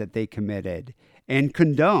atrocities that they committed and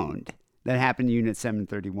condoned that happened in Unit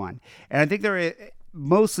 731. And I think they're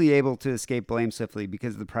mostly able to escape blame swiftly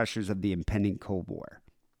because of the pressures of the impending Cold War.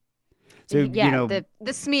 So, the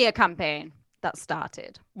smear campaign that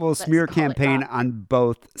started. Well, smear campaign on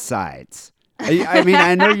both sides. I mean,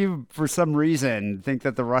 I know you, for some reason, think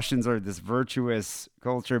that the Russians are this virtuous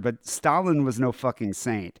culture, but Stalin was no fucking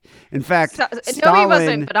saint. In fact, Stalin he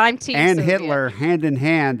wasn't, but I'm Team and Soviet. Hitler, hand in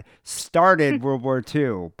hand, started World War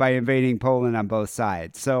II by invading Poland on both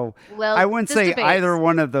sides. So I wouldn't say either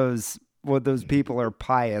one of those people are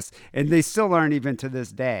pious, and they still aren't even to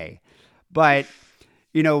this day. But,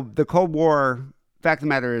 the Cold War, fact of the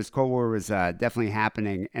matter is, Cold War was definitely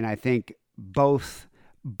happening, and I think both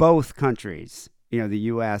countries, the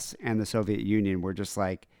U.S. and the Soviet Union, were just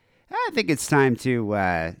like, I think it's time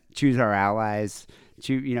to choose our allies,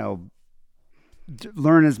 to,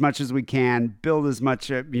 learn as much as we can, build as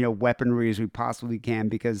much, weaponry as we possibly can,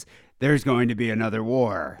 because there's going to be another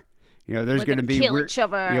war. There's going to be, kill each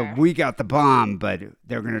other. We got the bomb, but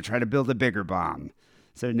they're going to try to build a bigger bomb.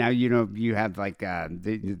 So now, you have like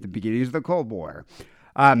the beginnings of the Cold War.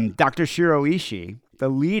 Dr. Shiro Ishii, the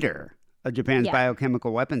leader of Japan's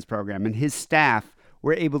biochemical weapons program, and his staff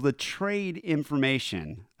were able to trade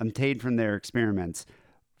information obtained from their experiments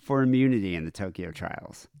for immunity in the Tokyo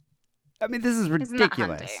trials. I mean, this is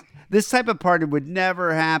ridiculous. This type of party would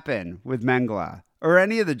never happen with Mengele or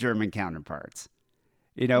any of the German counterparts.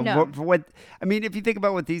 No. If you think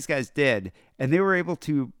about what these guys did, and they were able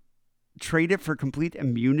to trade it for complete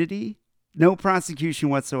immunity, no prosecution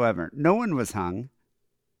whatsoever. No one was hung.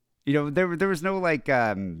 There was no like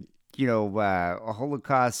a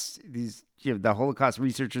Holocaust. The Holocaust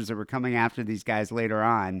researchers that were coming after these guys later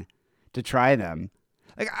on to try them.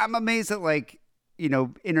 Like I'm amazed that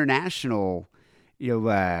international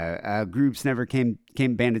groups never came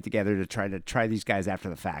banded together to try these guys after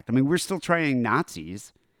the fact. I mean, we're still trying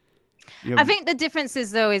Nazis. I think the difference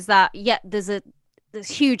is that there's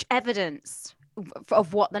huge evidence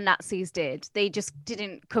of what the Nazis did. They just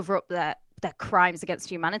didn't cover up their crimes against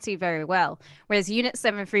humanity very well. Whereas Unit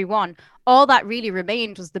 731, all that really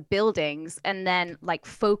remained was the buildings and then like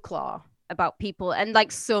folklore about people and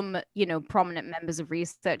like some, prominent members of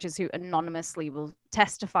researchers who anonymously will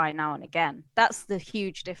testify now and again. That's the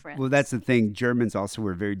huge difference. Well, that's the thing. Germans also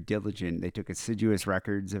were very diligent. They took assiduous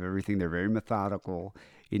records of everything. They're very methodical.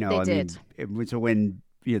 They did. So when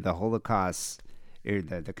the Holocaust,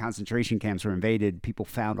 the concentration camps were invaded, people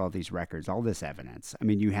found all these records, all this evidence. I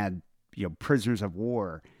mean, you had prisoners of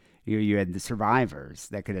war. You had the survivors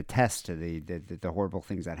that could attest to the horrible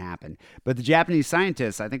things that happened. But the Japanese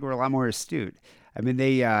scientists, I think, were a lot more astute. I mean,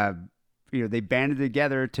 they banded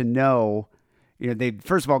together to know. They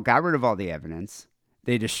first of all got rid of all the evidence.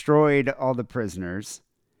 They destroyed all the prisoners.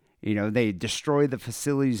 They destroyed the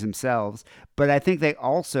facilities themselves. But I think they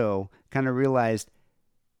also kind of realized,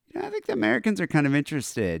 I think the Americans are kind of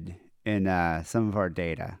interested in some of our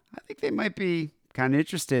data. I think they might be kind of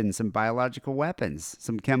interested in some biological weapons,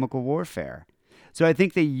 some chemical warfare. So I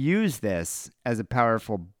think they use this as a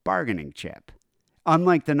powerful bargaining chip.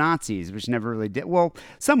 Unlike the Nazis, which never really did. Well,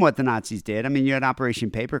 somewhat the Nazis did. I mean, you had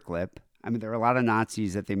Operation Paperclip. I mean, there were a lot of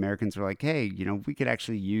Nazis that the Americans were like, hey, we could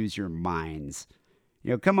actually use your minds.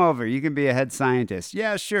 Come over. You can be a head scientist.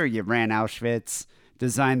 Yeah, sure. You ran Auschwitz,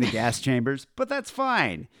 designed the gas chambers, but that's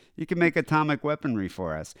fine. You can make atomic weaponry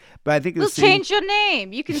for us. But I think we'll change your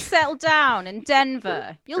name. You can settle down in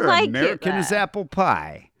Denver. You'll like American it. American as apple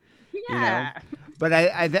pie. Yeah. But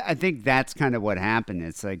I think that's kind of what happened.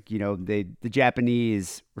 It's like, the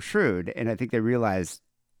Japanese were shrewd, and I think they realized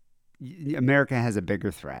America has a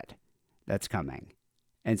bigger threat that's coming.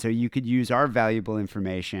 And so you could use our valuable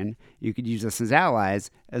information. You could use us as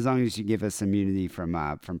allies as long as you give us immunity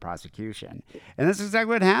from prosecution. And that's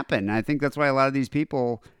exactly what happened. I think that's why a lot of these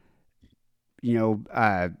people,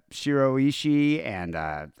 Shiro Ishii and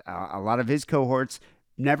a lot of his cohorts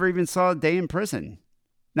never even saw a day in prison.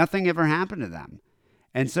 Nothing ever happened to them.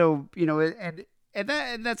 And so, and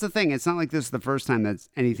that's the thing. It's not like this is the first time that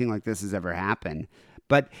anything like this has ever happened.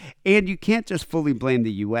 And you can't just fully blame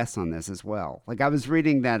the U.S. on this as well. Like I was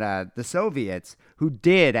reading that the Soviets, who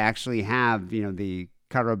did actually have, the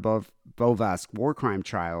Karabov war crime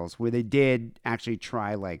trials, where they did actually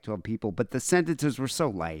try like 12 people, but the sentences were so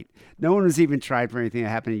light. No one was even tried for anything that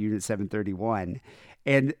happened at Unit 731.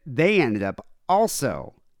 And they ended up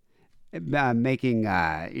also making,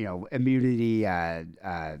 immunity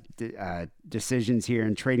decisions here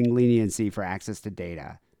and trading leniency for access to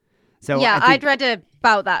data. So yeah, I'd read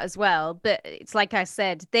about that as well, but it's like I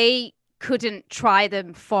said, they couldn't try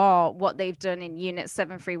them for what they've done in Unit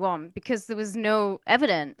 731 because there was no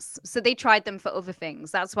evidence. So they tried them for other things.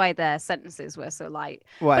 That's why their sentences were so light.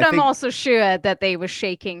 Well, but I'm also sure that they were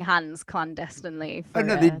shaking hands clandestinely.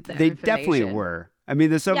 They definitely were. I mean,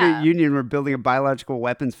 the Soviet Union were building a biological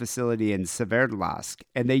weapons facility in Sverdlovsk,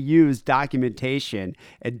 and they used documentation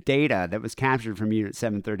and data that was captured from Unit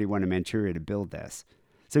 731 in Manchuria to build this.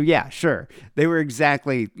 So yeah, sure, they were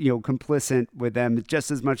exactly complicit with them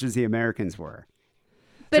just as much as the Americans were.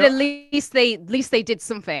 But at least they did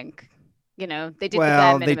something. They did the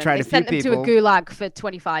bare minimum. They sent them to a gulag for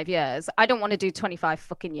 25 years. I don't want to do 25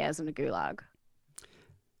 fucking years in a gulag.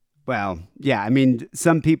 Well, yeah, I mean,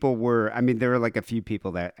 some people were. I mean, there were like a few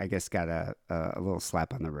people that I guess got a little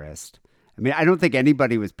slap on the wrist. I mean, I don't think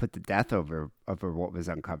anybody was put to death over what was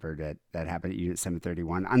uncovered that happened at Unit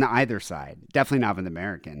 731 on either side. Definitely not with the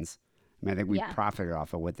Americans. I mean, I think we profited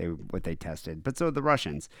off of what they tested, but so did the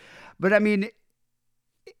Russians. But I mean,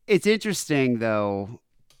 it's interesting though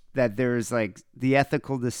that there's like the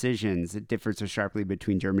ethical decisions that differ so sharply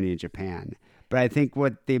between Germany and Japan. But I think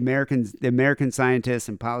what the American scientists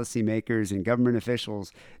and policymakers and government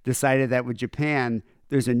officials decided that with Japan,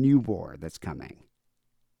 there's a new war that's coming.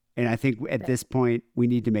 And I think at this point, we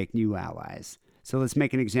need to make new allies. So let's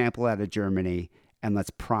make an example out of Germany and let's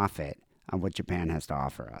profit on what Japan has to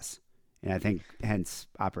offer us. And I think hence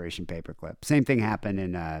Operation Paperclip. Same thing happened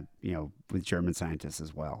in, with German scientists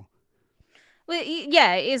as well. Well,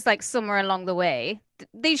 yeah, it is like somewhere along the way.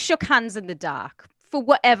 They shook hands in the dark for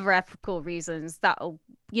whatever ethical reasons.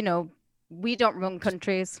 We don't run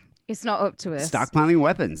countries. It's not up to us. Stockpiling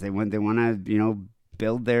weapons. They want to,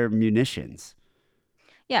 build their munitions.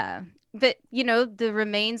 Yeah. But, the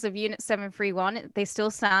remains of Unit 731, they still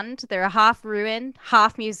stand. They're a half ruin,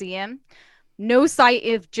 half museum. No sight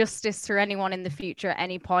of justice for anyone in the future at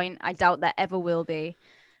any point. I doubt there ever will be.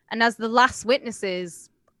 And as the last witnesses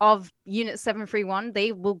of Unit 731,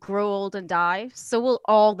 they will grow old and die. So will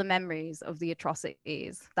all the memories of the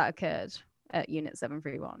atrocities that occurred at Unit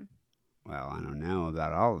 731. Well, I don't know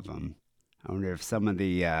about all of them. I wonder if some of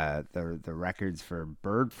the records for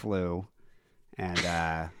bird flu and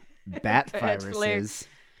bat viruses.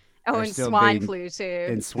 Oh, and swine flu too.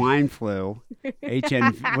 And swine flu,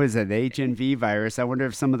 was it HNV virus? I wonder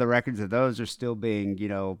if some of the records of those are still being,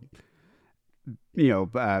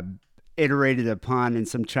 iterated upon in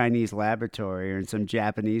some Chinese laboratory or in some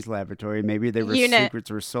Japanese laboratory. Maybe their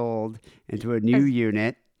secrets were sold into a new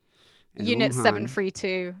unit. Unit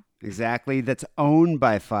 732. Exactly. That's owned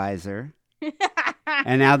by Pfizer.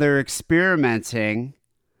 And now they're experimenting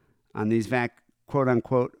on these quote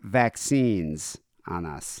unquote vaccines on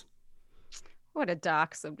us. What a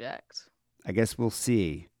dark subject. I guess we'll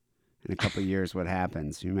see in a couple of years what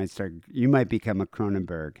happens. You might become a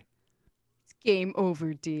Cronenberg. It's game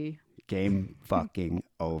over, D. Game fucking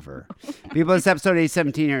over. People, it's episode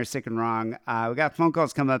 817 here, Sick and Wrong. We got phone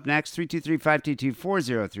calls coming up next,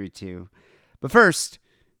 323-522-4032. But first,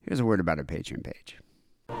 here's a word about our Patreon page.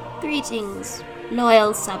 Greetings,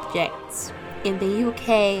 loyal subjects in the UK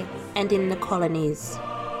and in the colonies.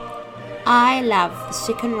 I love the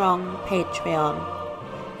Sick and Wrong Patreon.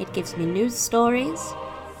 It gives me news stories,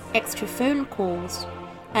 extra phone calls,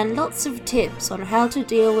 and lots of tips on how to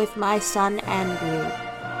deal with my son Andrew,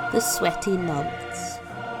 the sweaty nonce.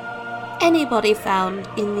 Anybody found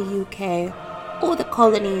in the UK or the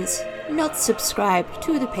colonies not subscribed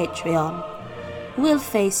to the Patreon will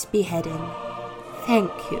face beheading.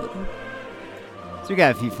 Thank you. So we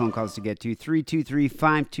got a few phone calls to get to.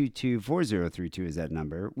 323-522-4032 is that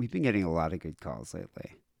number. We've been getting a lot of good calls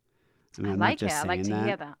lately. I like it. I like to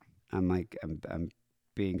hear that. I'm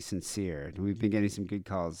being sincere. We've been getting some good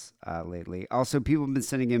calls lately. Also, people have been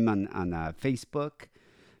sending them on Facebook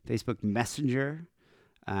Messenger,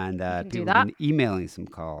 and people have been emailing some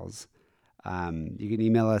calls. You can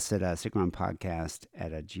email us at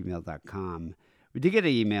sickandwrongpodcast@gmail.com. We did get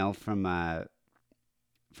an email from a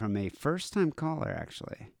first-time caller,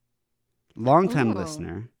 actually. Long-time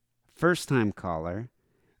listener, first-time caller.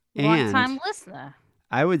 Long-time listener.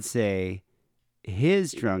 I would say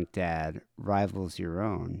his drunk dad rivals your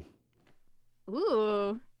own.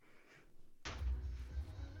 Ooh.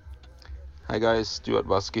 Hi guys, Stuart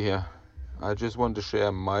Busky here. I just want to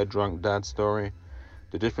share my drunk dad story.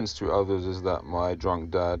 The difference to others is that my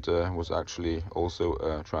drunk dad was actually also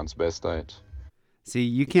a transvestite. See,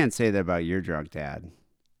 you can't say that about your drunk dad.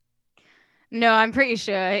 No, I'm pretty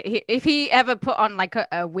sure if he ever put on like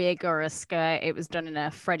a wig or a skirt, it was done in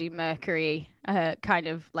a Freddie Mercury kind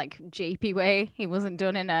of like japey way. He wasn't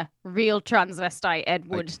done in a real transvestite Ed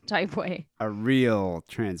Wood type way. A real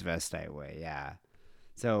transvestite way, yeah.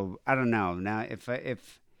 So I don't know. Now, if I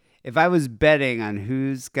was betting on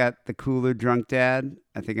who's got the cooler drunk dad,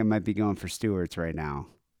 I think I might be going for Stewart's right now.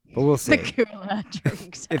 But we'll see. The cooler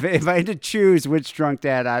drunk dad. If I had to choose which drunk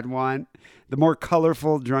dad I'd want, the more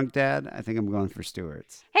colorful drunk dad, I think I'm going for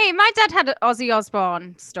Stewart's. Hey, my dad had Ozzy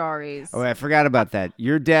Osbourne stories. Oh, I forgot about that.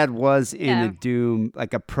 Your dad was in a doom,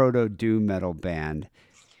 like a proto doom metal band.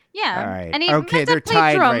 Yeah. All right. And he they're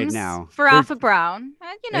tied right now. For Arthur Brown.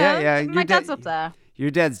 Yeah. My dad's up there.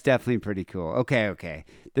 Your dad's definitely pretty cool. Okay.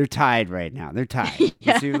 They're tied right now. They're tied.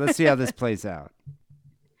 Yeah. Let's see how this plays out.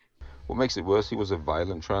 What makes it worse, he was a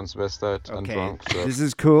violent transvestite and drunk. So. This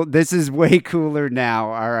is cool. This is way cooler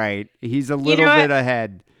now. All right. He's a little bit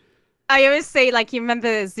ahead. I always say, like, you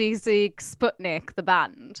remember ZZ Sputnik, the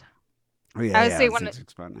band? Oh, yeah. I always say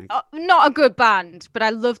Sputnik. Not a good band, but I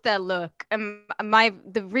love their look. And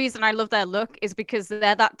the reason I love their look is because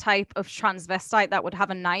they're that type of transvestite that would have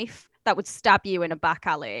a knife that would stab you in a back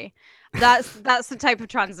alley. That's the type of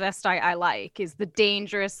transvestite I like, is the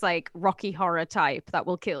dangerous, like, Rocky Horror type that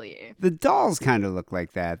will kill you. The dolls kind of look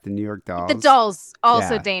like that, the New York dolls. The dolls,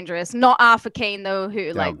 also dangerous. Not Arthur Kane, though, who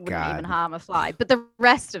wouldn't even harm a fly. But the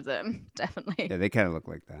rest of them, definitely. Yeah, they kind of look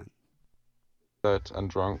like that. And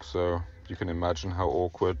drunk, so you can imagine how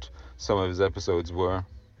awkward some of his episodes were.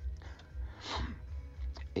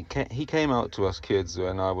 He came out to us kids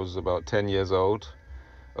when I was about 10 years old.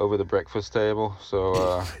 Over the breakfast table,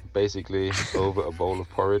 so basically over a bowl of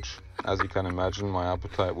porridge. As you can imagine, my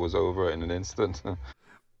appetite was over in an instant.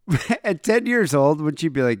 At 10 years old, would you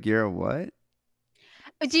be like, you're a what?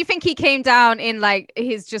 Do you think he came down in like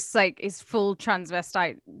his full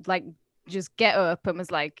transvestite, like just get up and was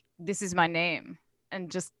like, this is my name, and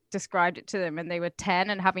just described it to them and they were 10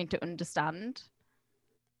 and having to understand.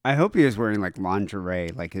 I hope he was wearing like lingerie,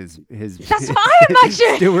 like his. That's what I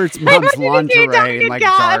imagine. Stuart's mom's lingerie and like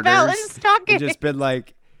garters, and just been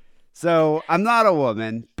like, so I'm not a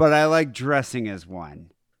woman, but I like dressing as one.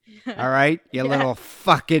 All right, you little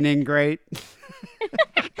fucking ingrate.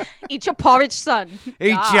 Eat your porridge, son.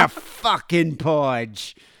 Eat your fucking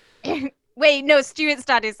porridge. Wait, no, Stuart's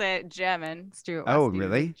dad is German. Stuart. Oh, Weston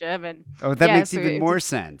really? German. Oh, that makes even more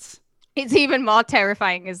sense. It's even more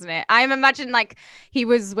terrifying, isn't it? I imagine like he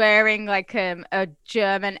was wearing like a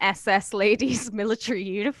German SS lady's military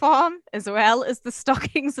uniform as well as the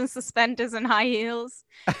stockings and suspenders and high heels.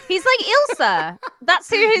 He's like Ilsa. That's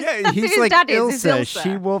who his, that's he's who his like dad Ilsa, is. Ilsa,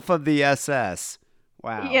 she-wolf of the SS.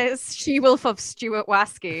 Wow. Yes, she-wolf of Stuart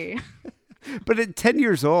Waskey. But at 10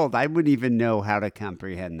 years old, I wouldn't even know how to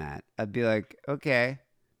comprehend that. I'd be like, okay.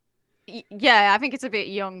 Yeah, I think it's a bit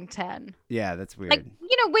young 10. Yeah, that's weird. Like,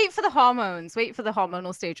 wait for the hormones. Wait for the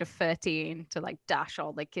hormonal stage of 13 to like dash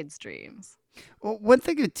all the kids' dreams. Well, one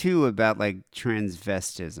thing too about like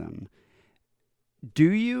transvestism. Do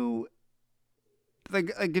you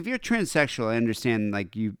like if you're transsexual, I understand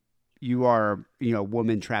like you are, a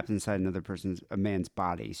woman trapped inside a man's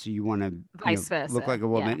body. So you want to vice versa, look like a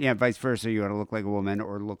woman. Yeah, vice versa. You want to look like a woman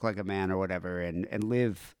or look like a man or whatever and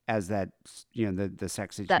live as that, the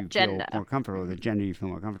sex that you gender. feel more comfortable with, the gender you feel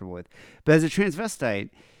more comfortable with. But as a transvestite,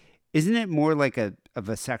 isn't it more like of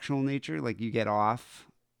a sexual nature? Like you get off?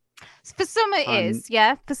 For some it is,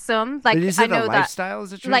 yeah. For some. Like, but is it I know a lifestyle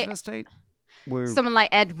as a transvestite? Like, someone like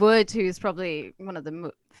Ed Wood, who's probably one of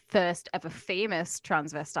the first ever famous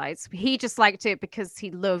transvestites, he just liked it because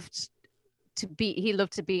he loved to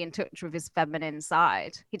be in touch with his feminine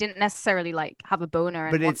side. He didn't necessarily like have a boner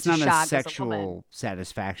and but want it's to not shag a as a sexual woman.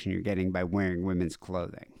 satisfaction you're getting by wearing women's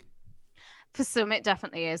clothing. For some it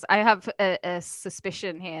definitely is. I have a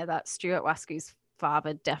suspicion here that Stuart Waskey's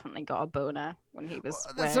father definitely got a boner when he was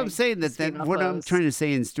that's what I'm saying. That what I'm trying to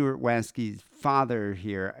say in Stuart Waskey's father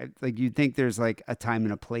here, like you'd think there's like a time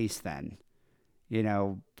and a place then,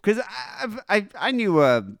 because I knew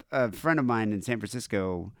a friend of mine in San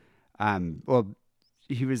Francisco. Well,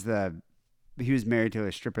 he was married to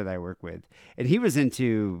a stripper that I work with, and he was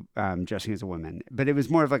into dressing as a woman, but it was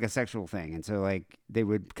more of like a sexual thing. And so like they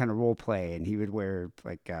would kind of role play, and he would wear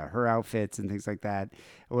like her outfits and things like that,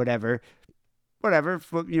 or whatever, whatever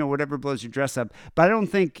blows your dress up. But I don't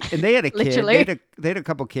think, and they had a kid, they had a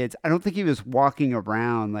couple kids. I don't think he was walking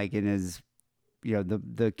around like in his,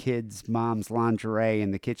 the kids' mom's lingerie in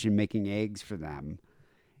the kitchen making eggs for them.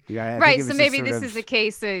 Right. So maybe this is a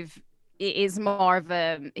case of, it is more of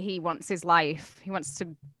he wants his life. He wants to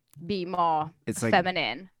be more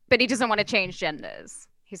feminine, but he doesn't want to change genders.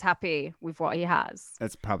 He's happy with what he has.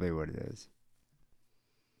 That's probably what it is.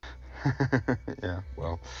 Yeah,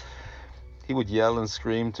 well, he would yell and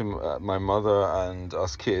scream to my mother and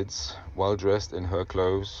us kids while dressed in her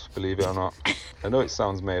clothes, believe it or not. I know it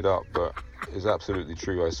sounds made up, but it's absolutely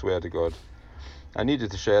true, I swear to God. I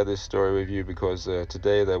needed to share this story with you because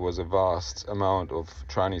today there was a vast amount of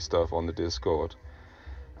tranny stuff on the Discord.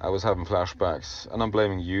 I was having flashbacks, and I'm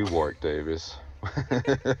blaming you, Warwick Davis.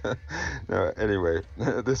 No, anyway,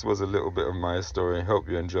 this was a little bit of my story. Hope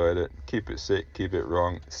you enjoyed it. Keep it sick, keep it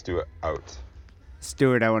wrong. Stuart out.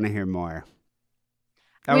 Stuart, I want to hear more.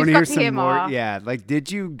 I want to hear some more. Yeah, like did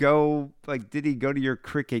he go to your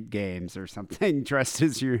cricket games or something dressed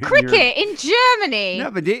as your cricket in Germany?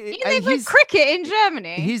 No, but they play cricket in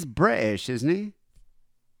Germany. He's British, isn't he?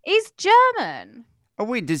 He's German. Oh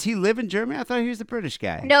wait, does he live in Germany? I thought he was a British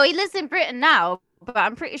guy. No, he lives in Britain now, but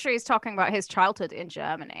I'm pretty sure he's talking about his childhood in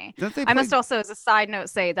Germany. I must also, as a side note,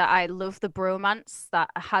 say that I love the bromance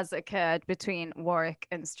that has occurred between Warwick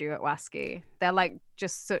and Stuart Waskey. They're like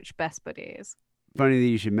just such best buddies. Funny that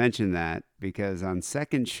you should mention that, because on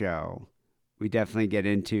second show, we definitely get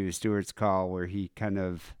into Stuart's call where he kind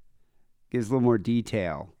of gives a little more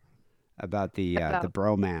detail about the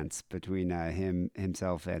bromance between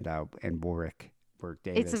himself and Warwick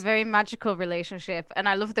Davis. It's a very magical relationship, and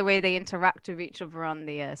I love the way they interact with each other on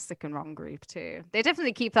the Sick and Wrong group too. They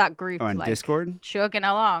definitely keep that group on Discord chugging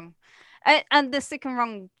along, and the Sick and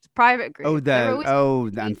Wrong private group. On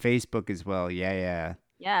Facebook as well. Yeah.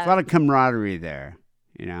 Yeah, there's a lot of camaraderie there,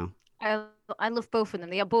 I love both of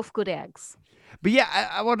them. They are both good eggs. But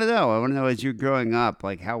yeah, I want to know as you're growing up,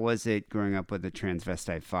 like how was it growing up with a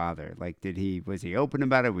transvestite father? Like, was he open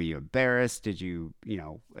about it? Were you embarrassed? Did you, did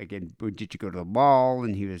you go to the mall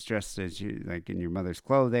and he was dressed as in your mother's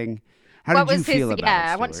clothing? How did you feel about it?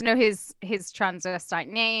 Yeah, I want to know his transvestite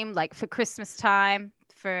name. Like for Christmas time,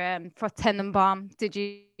 for Tenenbaum, did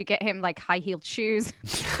you get him like high-heeled shoes?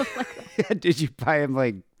 Did you buy him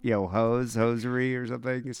like hosiery or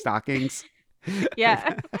something, stockings.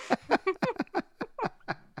 Yeah.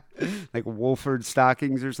 Like Wolford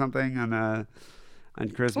stockings or something on Oh,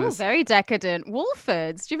 Christmas. very decadent.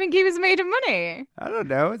 Wolfords. Do you think he was made of money? I don't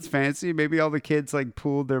know. It's fancy. Maybe all the kids like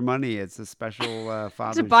pooled their money. It's a special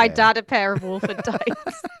Father's To buy Day. Dad a pair of Wolford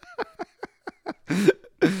tights.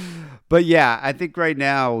 But yeah, I think right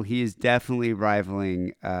now he is definitely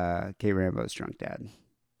rivaling K Rambo's drunk dad.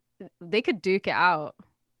 They could duke it out.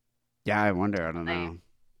 Yeah, I wonder. I don't Like- know.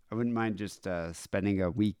 I wouldn't mind just spending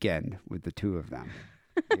a weekend with the two of them.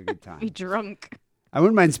 Be a good time. Be drunk. I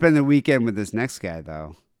wouldn't mind spending the weekend with this next guy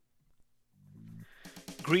though.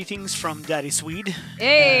 Greetings from Daddy Swede.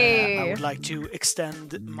 Hey! I would like to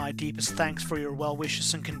extend my deepest thanks for your well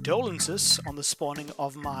wishes and condolences on the spawning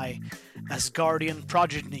of my Asgardian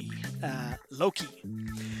progeny, Loki.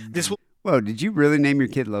 This will. Whoa, did you really name your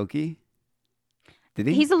kid Loki? Did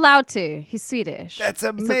he? He's allowed to. He's Swedish. That's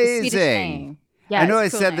It's a Swedish amazing. name. Yeah, I know I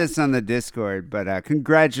it's a cool said name. this on the Discord, but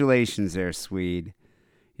congratulations there, Swede.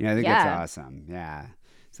 I think Yeah. that's awesome. Yeah.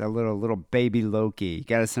 It's a little baby Loki. You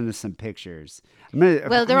got to send us some pictures.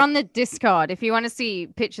 Well, they're on the Discord. If you want to see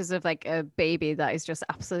pictures of like a baby that is just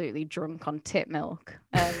absolutely drunk on tit milk,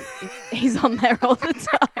 he's on there all the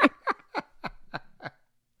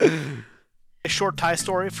time. A short tie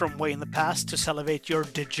story from way in the past to salivate your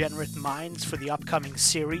degenerate minds for the upcoming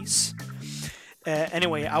series.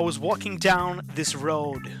 Anyway, I was walking down this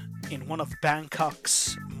road in one of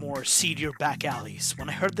Bangkok's more seedier back alleys when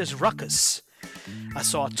I heard this ruckus. I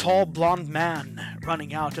saw a tall blonde man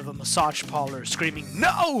running out of a massage parlor screaming,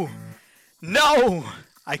 "No! No!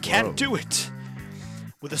 I can't do it!"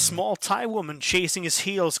 With a small Thai woman chasing his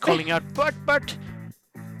heels calling out, But,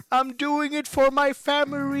 I'm doing it for my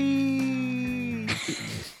family!"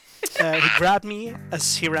 He grabbed me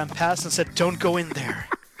as he ran past and said, "Don't go in there."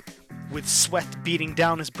 With sweat beading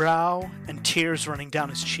down his brow and tears running down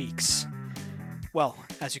his cheeks. Well,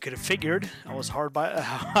 as you could have figured, I was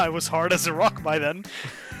hard as a rock by then.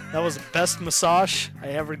 That was the best massage I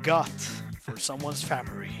ever got for someone's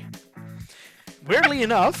family. Weirdly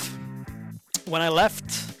enough, when I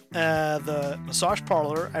left the massage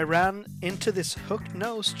parlor, I ran into this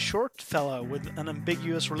hook-nosed short fella with an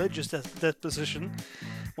ambiguous religious disposition.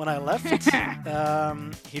 When I left, Yeah,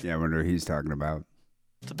 I wonder what he's talking about.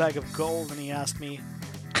 a bag of gold, and he asked me,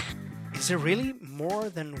 "Is there really more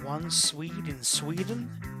than one Swede in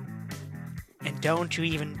Sweden? And don't you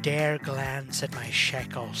even dare glance at my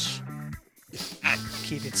shekels.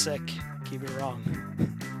 Keep it sick, keep it wrong."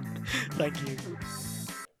 Thank you.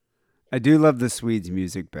 I do love the Swedes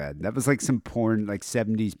music bed. That was like some porn, like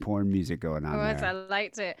 70s porn music going on I there.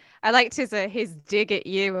 liked it. I liked his dig at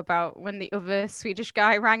you about when the other Swedish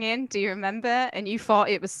guy rang in. Do you remember? And you thought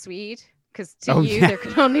it was Swede because to you there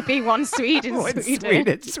could only be one Swede in One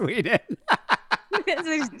Sweden. Sweden. It's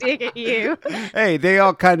his dig at you. Hey, they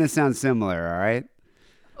all kind of sound similar, all right?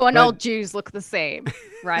 Oh, and But- all Jews look the same,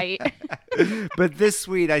 right? But this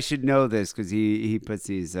Swede, I should know this because he puts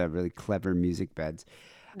these really clever music beds.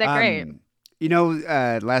 They're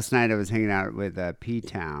great. Last night I was hanging out with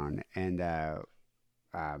P-Town, and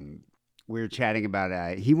we were chatting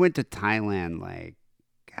about he went to Thailand like,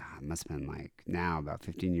 it must have been like now about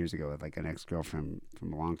 15 years ago with like an ex-girlfriend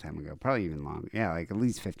from a long time ago, probably even long. Yeah, like at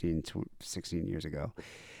least 15, 16 years ago.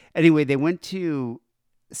 Anyway, they went to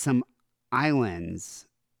some islands.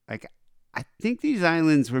 Like, I think these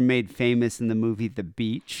islands were made famous in the movie The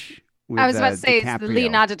Beach. With, I was about to say it's the DiCaprio.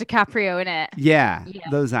 Leonardo DiCaprio in it. Yeah, Yeah.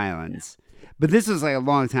 those islands. But this was like a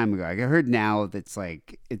long time ago. Like, I heard now that's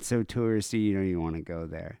like it's so touristy, you want to go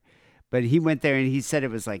there. But he went there and he said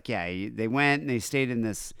it was like, they went and they stayed in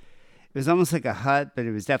this. It was almost like a hut, but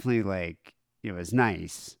it was definitely like it was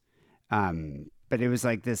nice. But it was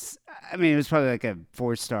like this. I mean, it was probably like a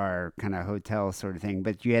 4-star kind of hotel sort of thing.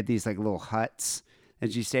 But you had these like little huts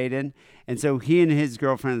that you stayed in. And so he and his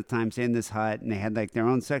girlfriend at the time stayed in this hut, and they had like their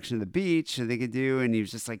own section of the beach that they could do. And he was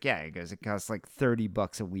just like, he goes, it costs like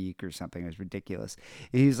 $30 a week or something. It was ridiculous.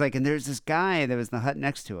 And he was like, and there's this guy that was in the hut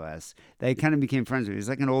next to us that I kind of became friends with. He was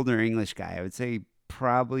like an older English guy. I would say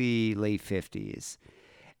probably late 50s.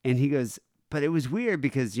 And he goes, but it was weird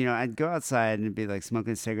because, I'd go outside and it'd be like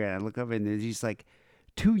smoking a cigarette. I'd look over and there's these like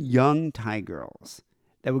 2 young Thai girls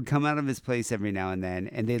that would come out of his place every now and then,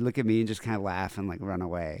 and they'd look at me and just kind of laugh and like run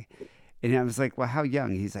away. And I was like, well, how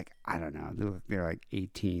young? He's like, I don't know. They're like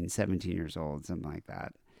 18, 17 years old, something like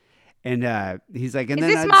that. And he's like, and Is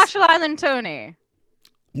then this Marshall Island Tony?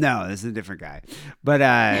 No, this is a different guy. But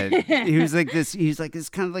he was like this. He's like this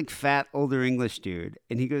kind of like fat older English dude,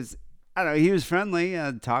 and he goes, I don't know. He was friendly.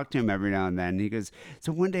 I'd talk to him every now and then. And he goes,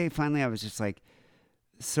 so one day finally, I was just like,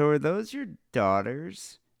 so are those your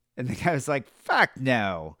daughters? And the guy was like, fuck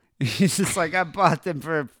no. He's just like, I bought them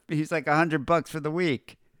for, he's like $100 for the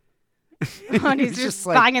week. And he's just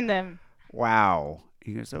banging them. Wow.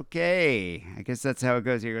 He goes, okay. I guess that's how it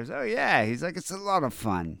goes. He goes, oh yeah. He's like, it's a lot of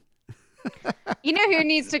fun. You know who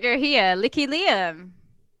needs to go here? Licky Liam.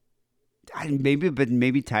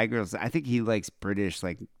 Maybe Tigers. I think he likes British,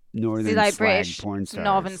 like northern slag British porn stars.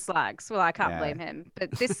 Northern slags. Well, I can't blame him.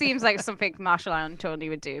 But this seems like something Marshall Island Tony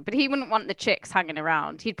would do. But he wouldn't want the chicks hanging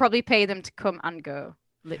around. He'd probably pay them to come and go.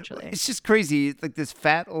 Literally. It's just crazy. Like this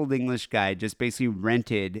fat old English guy just basically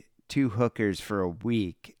rented 2 hookers for a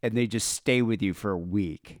week, and they just stay with you for a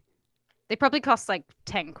week. They probably cost like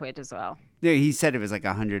 10 quid as well. Yeah, he said it was like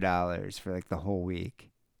 $100 for like the whole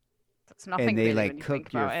week. That's nothing. And they really like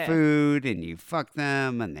cook your food, and you fuck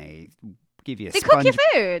them, and they give you a cook your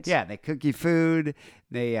food. Yeah, they cook you food.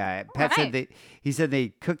 They Pat said he said they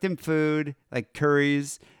cooked him food like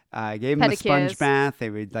curries. Gave him a sponge bath.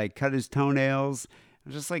 They would like cut his toenails. I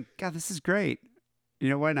was just like, God, this is great. You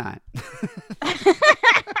know, why not?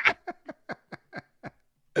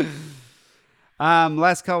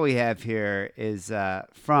 Last call we have here is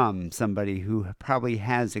from somebody who probably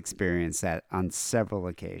has experienced that on several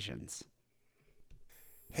occasions.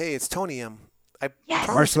 Hey, it's Tony. I Yes.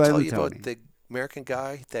 promised to tell you Tony. about the American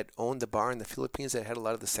guy that owned the bar in the Philippines that had a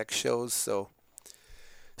lot of the sex shows. So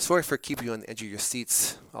sorry for keeping you on the edge of your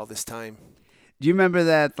seats all this time. Do you remember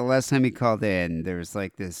that the last time he called in, there was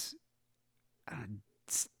like this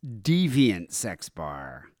deviant sex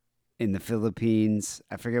bar in the Philippines?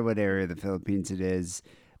 I forget what area of the Philippines it is,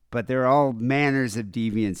 but there are all manners of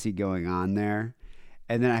deviancy going on there.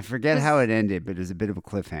 And then I forget how it ended, but it was a bit of a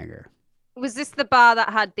cliffhanger. Was this the bar that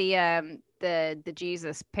had the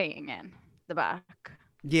Jesus painting in the back?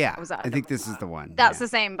 Yeah, Was that I think this is the one. That's the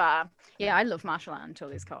same bar. Yeah, I love Marshall Island until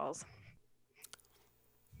these calls.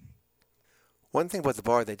 One thing about the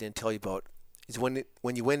bar they didn't tell you about is when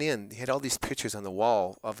you went in, they had all these pictures on the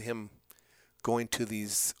wall of him going to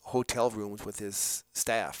these hotel rooms with his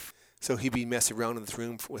staff. So he'd be messing around in this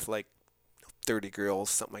room with like 30 girls,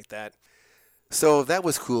 something like that. So that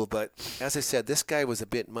was cool, but as I said, this guy was a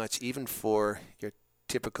bit much, even for your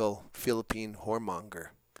typical Philippine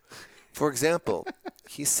whoremonger. For example,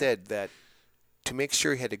 he said that to make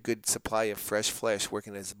sure he had a good supply of fresh flesh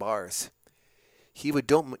working at his bars, he would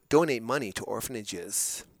donate money to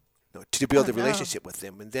orphanages to build a relationship with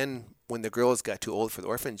them. And then when the girls got too old for the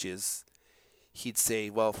orphanages, he'd say,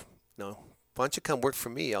 well, why don't you come work for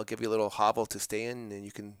me? I'll give you a little hovel to stay in, and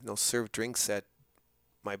you can serve drinks at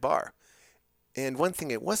my bar. And one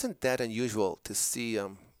thing, it wasn't that unusual to see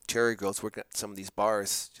cherry girls working at some of these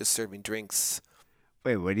bars, just serving drinks.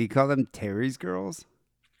 Wait, what do you call them? Terry's girls?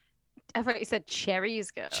 I thought you said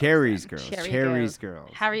Cherry's girls. Cherry's girls. Harry's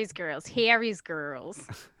girls. Harry's girls.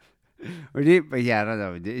 But yeah, I don't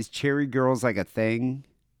know. Is cherry girls like a thing?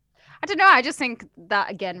 I don't know. I just think that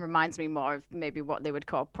again reminds me more of maybe what they would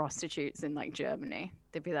call prostitutes in like Germany.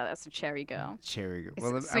 They'd be like, that's a cherry girl. Cherry girl.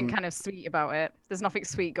 Well, something kind of sweet about it. There's nothing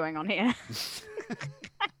sweet going on here.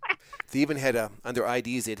 They even had on their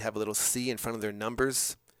IDs, they'd have a little C in front of their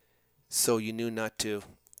numbers, so you knew not to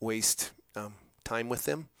waste time with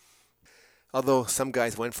them. Although some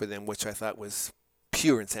guys went for them, which I thought was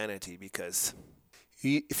pure insanity, because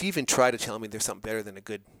if you even try to tell me there's something better than a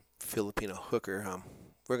good Filipino hooker,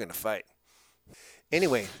 we're going to fight.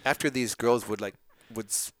 Anyway, after these girls would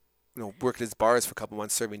work at his bars for a couple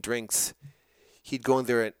months serving drinks, he'd go in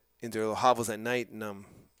their little hovels at night and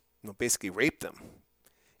basically rape them.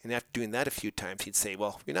 And after doing that a few times, he'd say,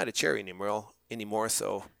 well, you're not a cherry anymore,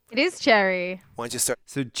 so... It is cherry. Why don't you start...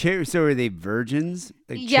 So are they virgins?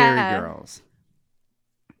 Like Yeah. cherry girls?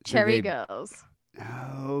 Cherry girls.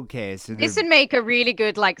 Okay, so This would make a really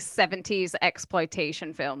good like 70s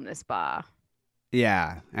exploitation film, this bar.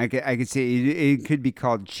 yeah, I could see it could be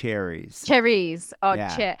called Cherries. Cherries. Oh,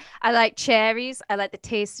 Yeah. I like cherries. I like the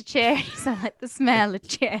taste of cherries. I like the smell of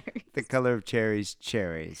cherries. The color of cherries,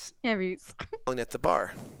 cherries. Cherries. at the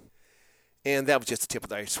bar. And that was just the tip of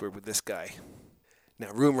the iceberg with this guy.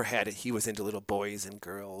 Now, rumor had it he was into little boys and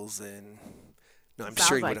girls, and I'm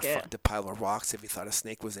sure he would have fucked a pile of rocks if he thought a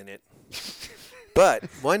snake was in it. But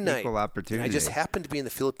one night, Equal opportunity. I just happened to be in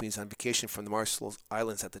the Philippines on vacation from the Marshall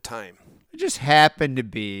Islands at the time. I just happened to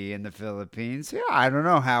be in the Philippines. Yeah, I don't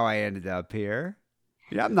know how I ended up here.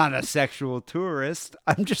 Yeah, I'm not a sexual tourist.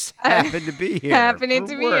 I'm just happened to be here. Happening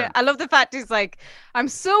to be here. I love the fact he's like, I'm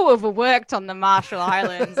so overworked on the Marshall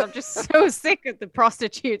Islands. I'm just so sick of the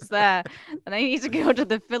prostitutes there. And I need to go to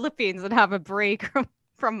the Philippines and have a break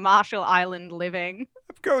from Marshall Island living.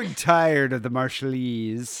 I'm growing tired of the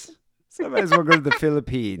Marshallese. So I might as well go to the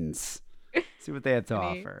Philippines. See what they have to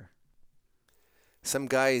offer. some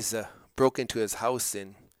guys broke into his house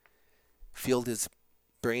and filled his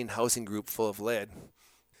brain housing group full of lead.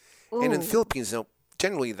 Ooh. And in the Philippines,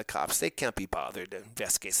 generally the cops, they can't be bothered to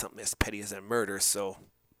investigate something as petty as a murder. So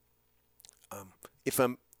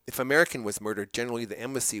if American was murdered, generally the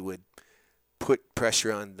embassy would put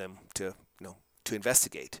pressure on them to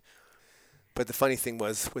investigate. But the funny thing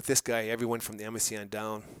was, with this guy, everyone from the embassy on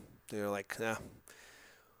down, they're like, nah,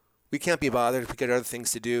 we can't be bothered. We got other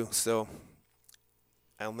things to do. So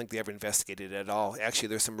I don't think they ever investigated it at all. Actually,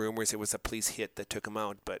 there's some rumors it was a police hit that took him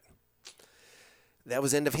out, but that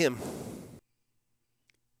was the end of him.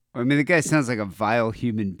 I mean, the guy sounds like a vile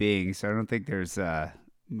human being, so I don't think there's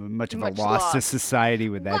much of a loss to society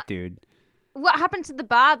with that dude. What happened to the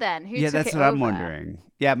bar then? Who took that's it what over? I'm wondering.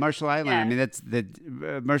 Yeah, Marshall Island. Yeah. I mean, that's the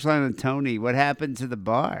Marshall Island Tony. What happened to the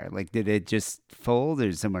bar? Like, did it just fold, or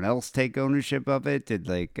did someone else take ownership of it? Did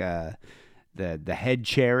like the head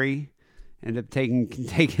cherry end up taking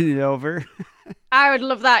it over? I would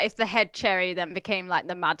love that if the head cherry then became like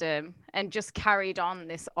the madam and just carried on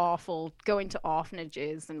this awful going to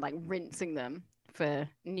orphanages and like rinsing them for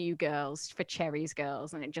new girls, for Cherry's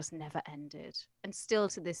girls, and it just never ended. And still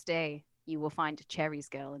to this day, you will find a Cherry's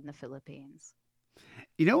girl in the Philippines.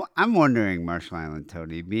 You know, I'm wondering, Marshall Island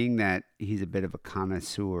Tony, being that he's a bit of a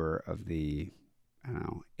connoisseur of the,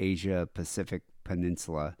 Asia Pacific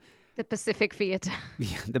Peninsula. The Pacific Theater.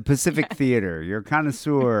 Yeah, the Pacific Theater. You're a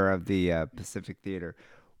connoisseur of the Pacific Theater.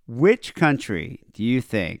 Which country do you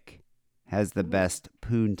think has the best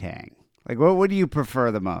poontang? Like, what do you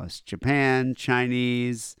prefer the most? Japan,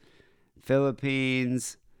 Chinese,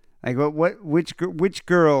 Philippines? Like, which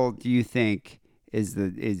girl do you think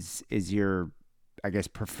is your, I guess,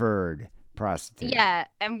 preferred prostitute? Yeah,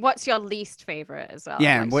 and what's your least favorite as well?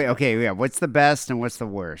 Yeah, what's the best and what's the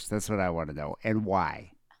worst? That's what I want to know, and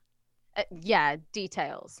why.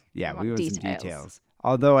 Details. Yeah, we want some details.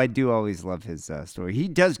 Although I do always love his story. He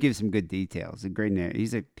does give some good details. A great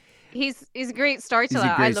He's a great storyteller.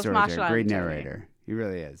 He's a great I love storyteller, Marshall Island. great narrator. He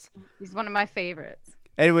really is. He's one of my favorites.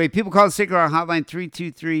 Anyway, people call the Stick Around hotline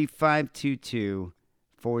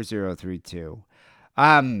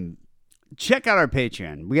 323-522-4032. Check out our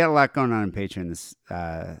Patreon. We got a lot going on Patreon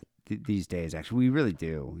these days, actually. We really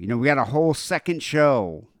do. We got a whole second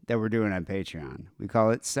show that we're doing on Patreon. We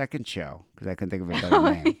call it Second Show because I couldn't think of a better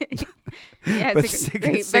name. Yeah, it's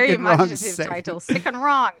a very imaginative title. Sick and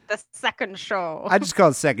Wrong, the second show. I just call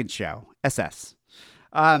it Second Show, SS.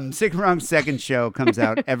 Sick and Wrong Second Show comes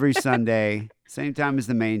out every Sunday, same time as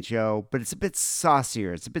the main show, but it's a bit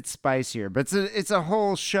saucier, it's a bit spicier, but it's a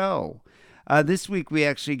whole show. This week we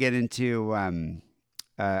actually get into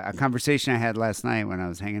a conversation I had last night when I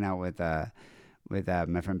was hanging out with my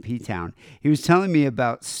friend P-Town. He was telling me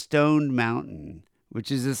about Stone Mountain,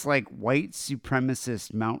 which is this like white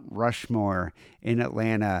supremacist Mount Rushmore in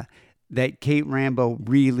Atlanta that Kate Rambo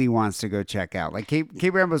really wants to go check out. Like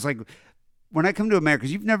Kate Rambo's like, when I come to America,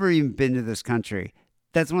 'cause you've never even been to this country,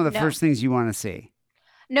 that's one of the first things you want to see.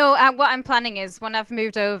 No, what I'm planning is when I've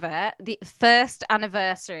moved over, the first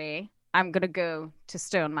anniversary, I'm going to go to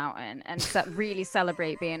Stone Mountain and really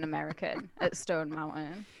celebrate being American at Stone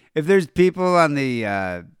Mountain. If there's people on the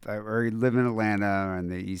or live in Atlanta or on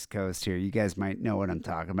the East Coast here, you guys might know what I'm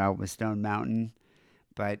talking about with Stone Mountain.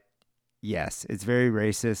 But yes, it's very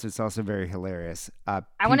racist. It's also very hilarious. I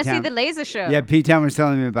want to see the laser show. Yeah, P-Town was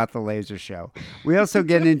telling me about the laser show. We also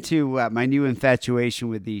get into my new infatuation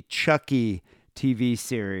with the Chucky TV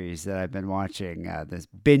series that I've been watching, this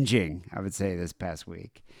binging, I would say, this past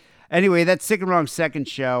week. Anyway, that's Sick and Wrong Second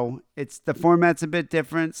Show. The format's a bit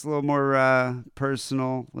different. It's a little more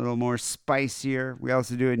personal, a little more spicier. We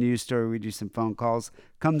also do a news story. We do some phone calls.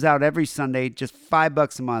 Comes out every Sunday, just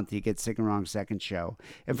 $5 a month. You get Sick and Wrong Second Show.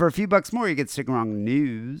 And for a few bucks more, you get Sick and Wrong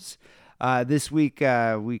News. This week,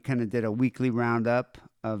 we kind of did a weekly roundup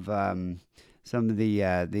of some of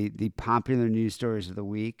the popular news stories of the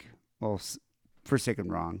week. Well, for Sick and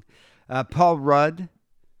Wrong. Paul Rudd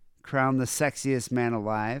crowned the sexiest man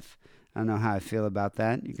alive. I don't know how I feel about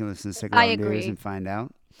that. You can listen to Sick and Wrong News and find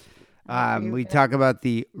out. We talk about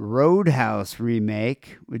the Roadhouse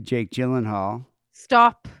remake with Jake Gyllenhaal.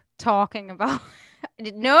 Stop talking about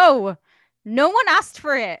No one asked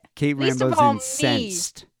for it. Kate Rambo's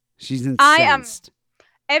incensed. She's incensed.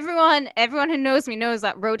 Everyone who knows me knows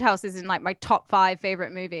that Roadhouse is in like my top 5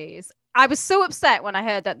 favorite movies. I was so upset when I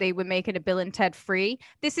heard that they were making a Bill and Ted 3.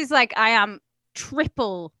 This is like I am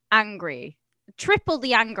triple angry. Triple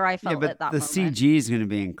the anger I felt at that moment. The CG is going to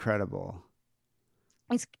be incredible.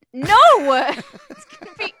 It's going to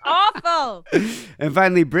be awful. And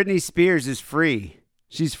finally, Britney Spears is free.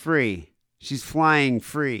 She's free. She's flying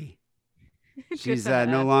free. She's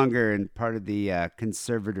no longer in part of the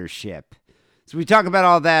conservatorship. So we talk about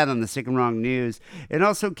all that on the Sick and Wrong News. And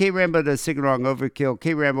also, Kate Rambo does Sick and Wrong Overkill.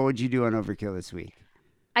 Kate Rambo, what did you do on Overkill this week?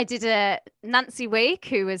 I did a Nancy Wake,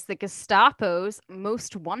 who was the Gestapo's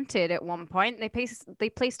most wanted at one point. They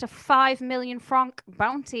placed a 5 million franc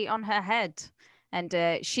bounty on her head. And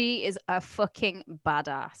she is a fucking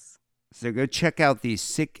badass. So go check out the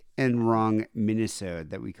Sick and Wrong minisode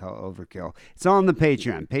that we call Overkill. It's all on the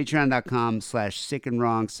Patreon. Patreon.com/Sick and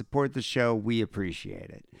Wrong. Support the show. We appreciate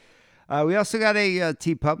it. We also got a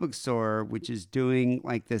TeePublic store, which is doing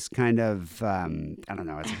like this kind of, I don't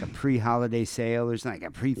know, it's like a pre-holiday sale or something, like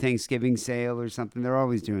a pre-Thanksgiving sale or something. They're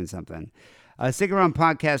always doing something.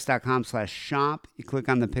 SickandWrongPodcast.com/shop. You click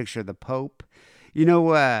on the picture of the Pope. You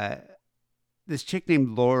know, this chick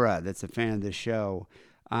named Laura that's a fan of the show,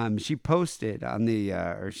 she posted on the,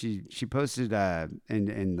 she posted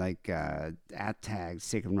in like at tag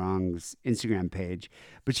Sick and Wrong's Instagram page,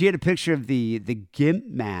 but she had a picture of the Gimp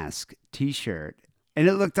Mask t-shirt, and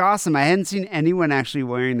it looked awesome. I hadn't seen anyone actually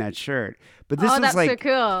wearing that shirt, but this was that's like so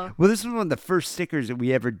cool. Well, this was one of the first stickers that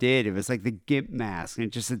we ever did. It was like the Gimp Mask, and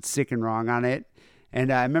it just said Sick and Wrong on it.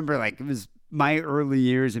 And I remember like it was my early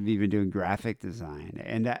years of even doing graphic design,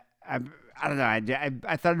 and I don't know.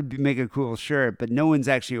 I thought it'd make a cool shirt, but no one's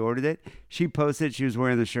actually ordered it. She posted. She was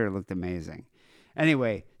wearing the shirt. It looked amazing.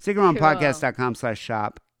 Anyway,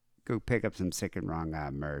 sickandwrongpodcast.com/shop. Go pick up some Sick and Wrong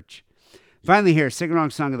merch. Finally here, Sick and Wrong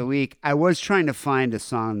Song of the Week. I was trying to find a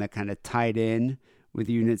song that kind of tied in with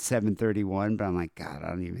Unit 731, but I'm like, God, I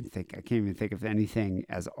can't even think of anything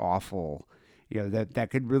as awful, that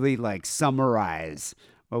could really like summarize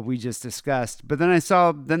what we just discussed. But then I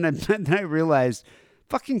realized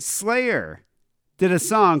fucking Slayer did a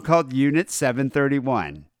song called Unit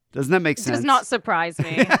 731. Doesn't that make sense? Does not surprise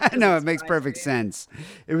me. No, it makes perfect sense.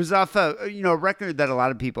 It was off a record that a lot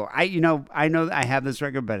of people, I know I have this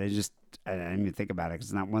record, but I didn't even think about it because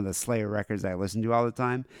it's not one of the Slayer records I listen to all the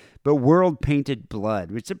time. But World Painted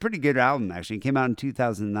Blood, which is a pretty good album actually, it came out in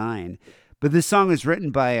 2009. But this song was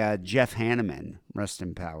written by Jeff Hanneman, rest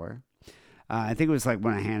in power. I think it was like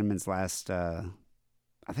one of Hanneman's last. I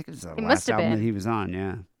think it was the last album that he was on.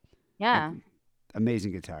 Yeah. Yeah. Like,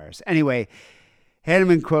 amazing guitarist. Anyway,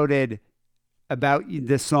 Hanneman quoted about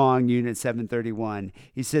the song Unit 731.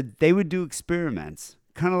 He said they would do experiments,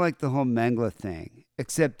 kind of like the whole Mengele thing,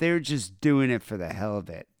 except they were just doing it for the hell of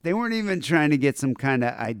it. They weren't even trying to get some kind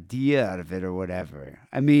of idea out of it or whatever.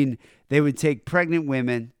 I mean, they would take pregnant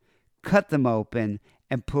women, cut them open,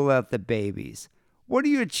 and pull out the babies. What are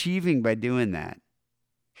you achieving by doing that?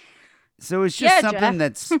 So it's just something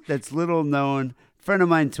that's little known. A friend of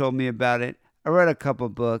mine told me about it. I read a couple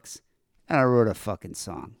books, and I wrote a fucking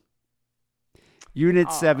song.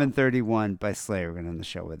 Unit 731 by Slayer. We're going to end the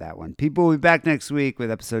show with that one. People will be back next week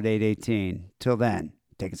with episode 818. Till then,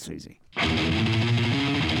 take it easy.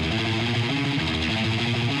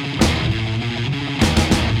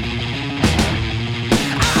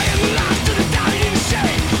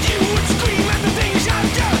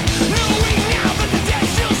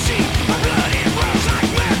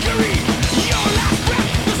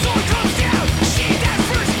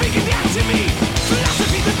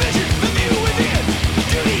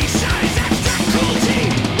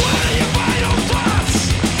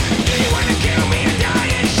 Kill me and die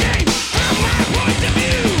in shame. My voice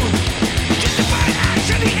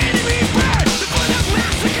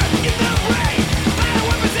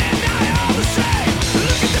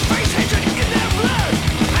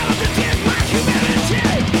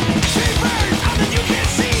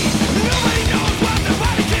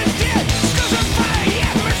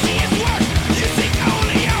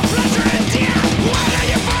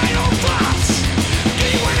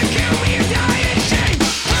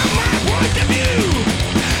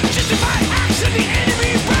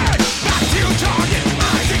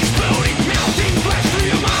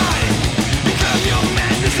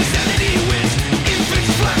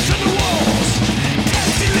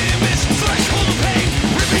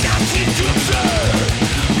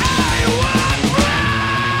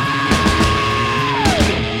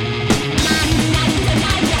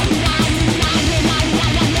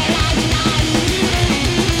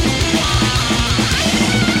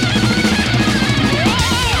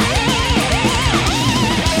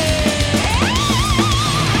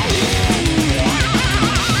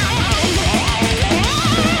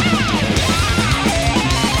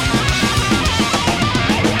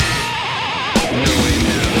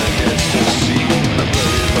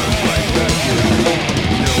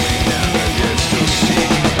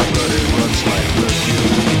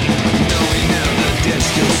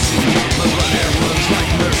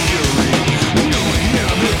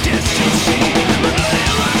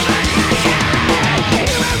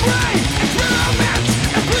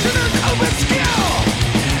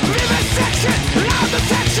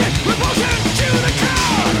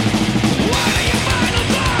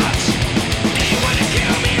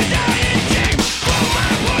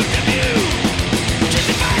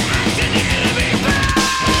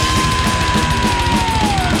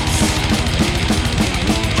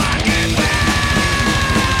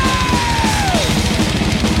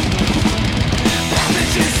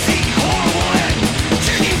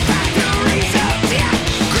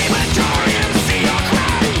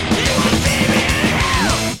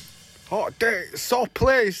Oh, so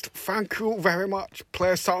pleased. Thank you very much.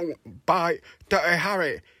 Play a song by Dirty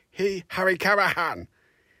Harry. Harry Carahan.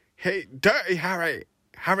 Dirty Harry.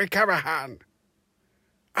 Harry Carahan.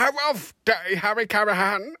 I love Dirty Harry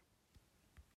Carahan.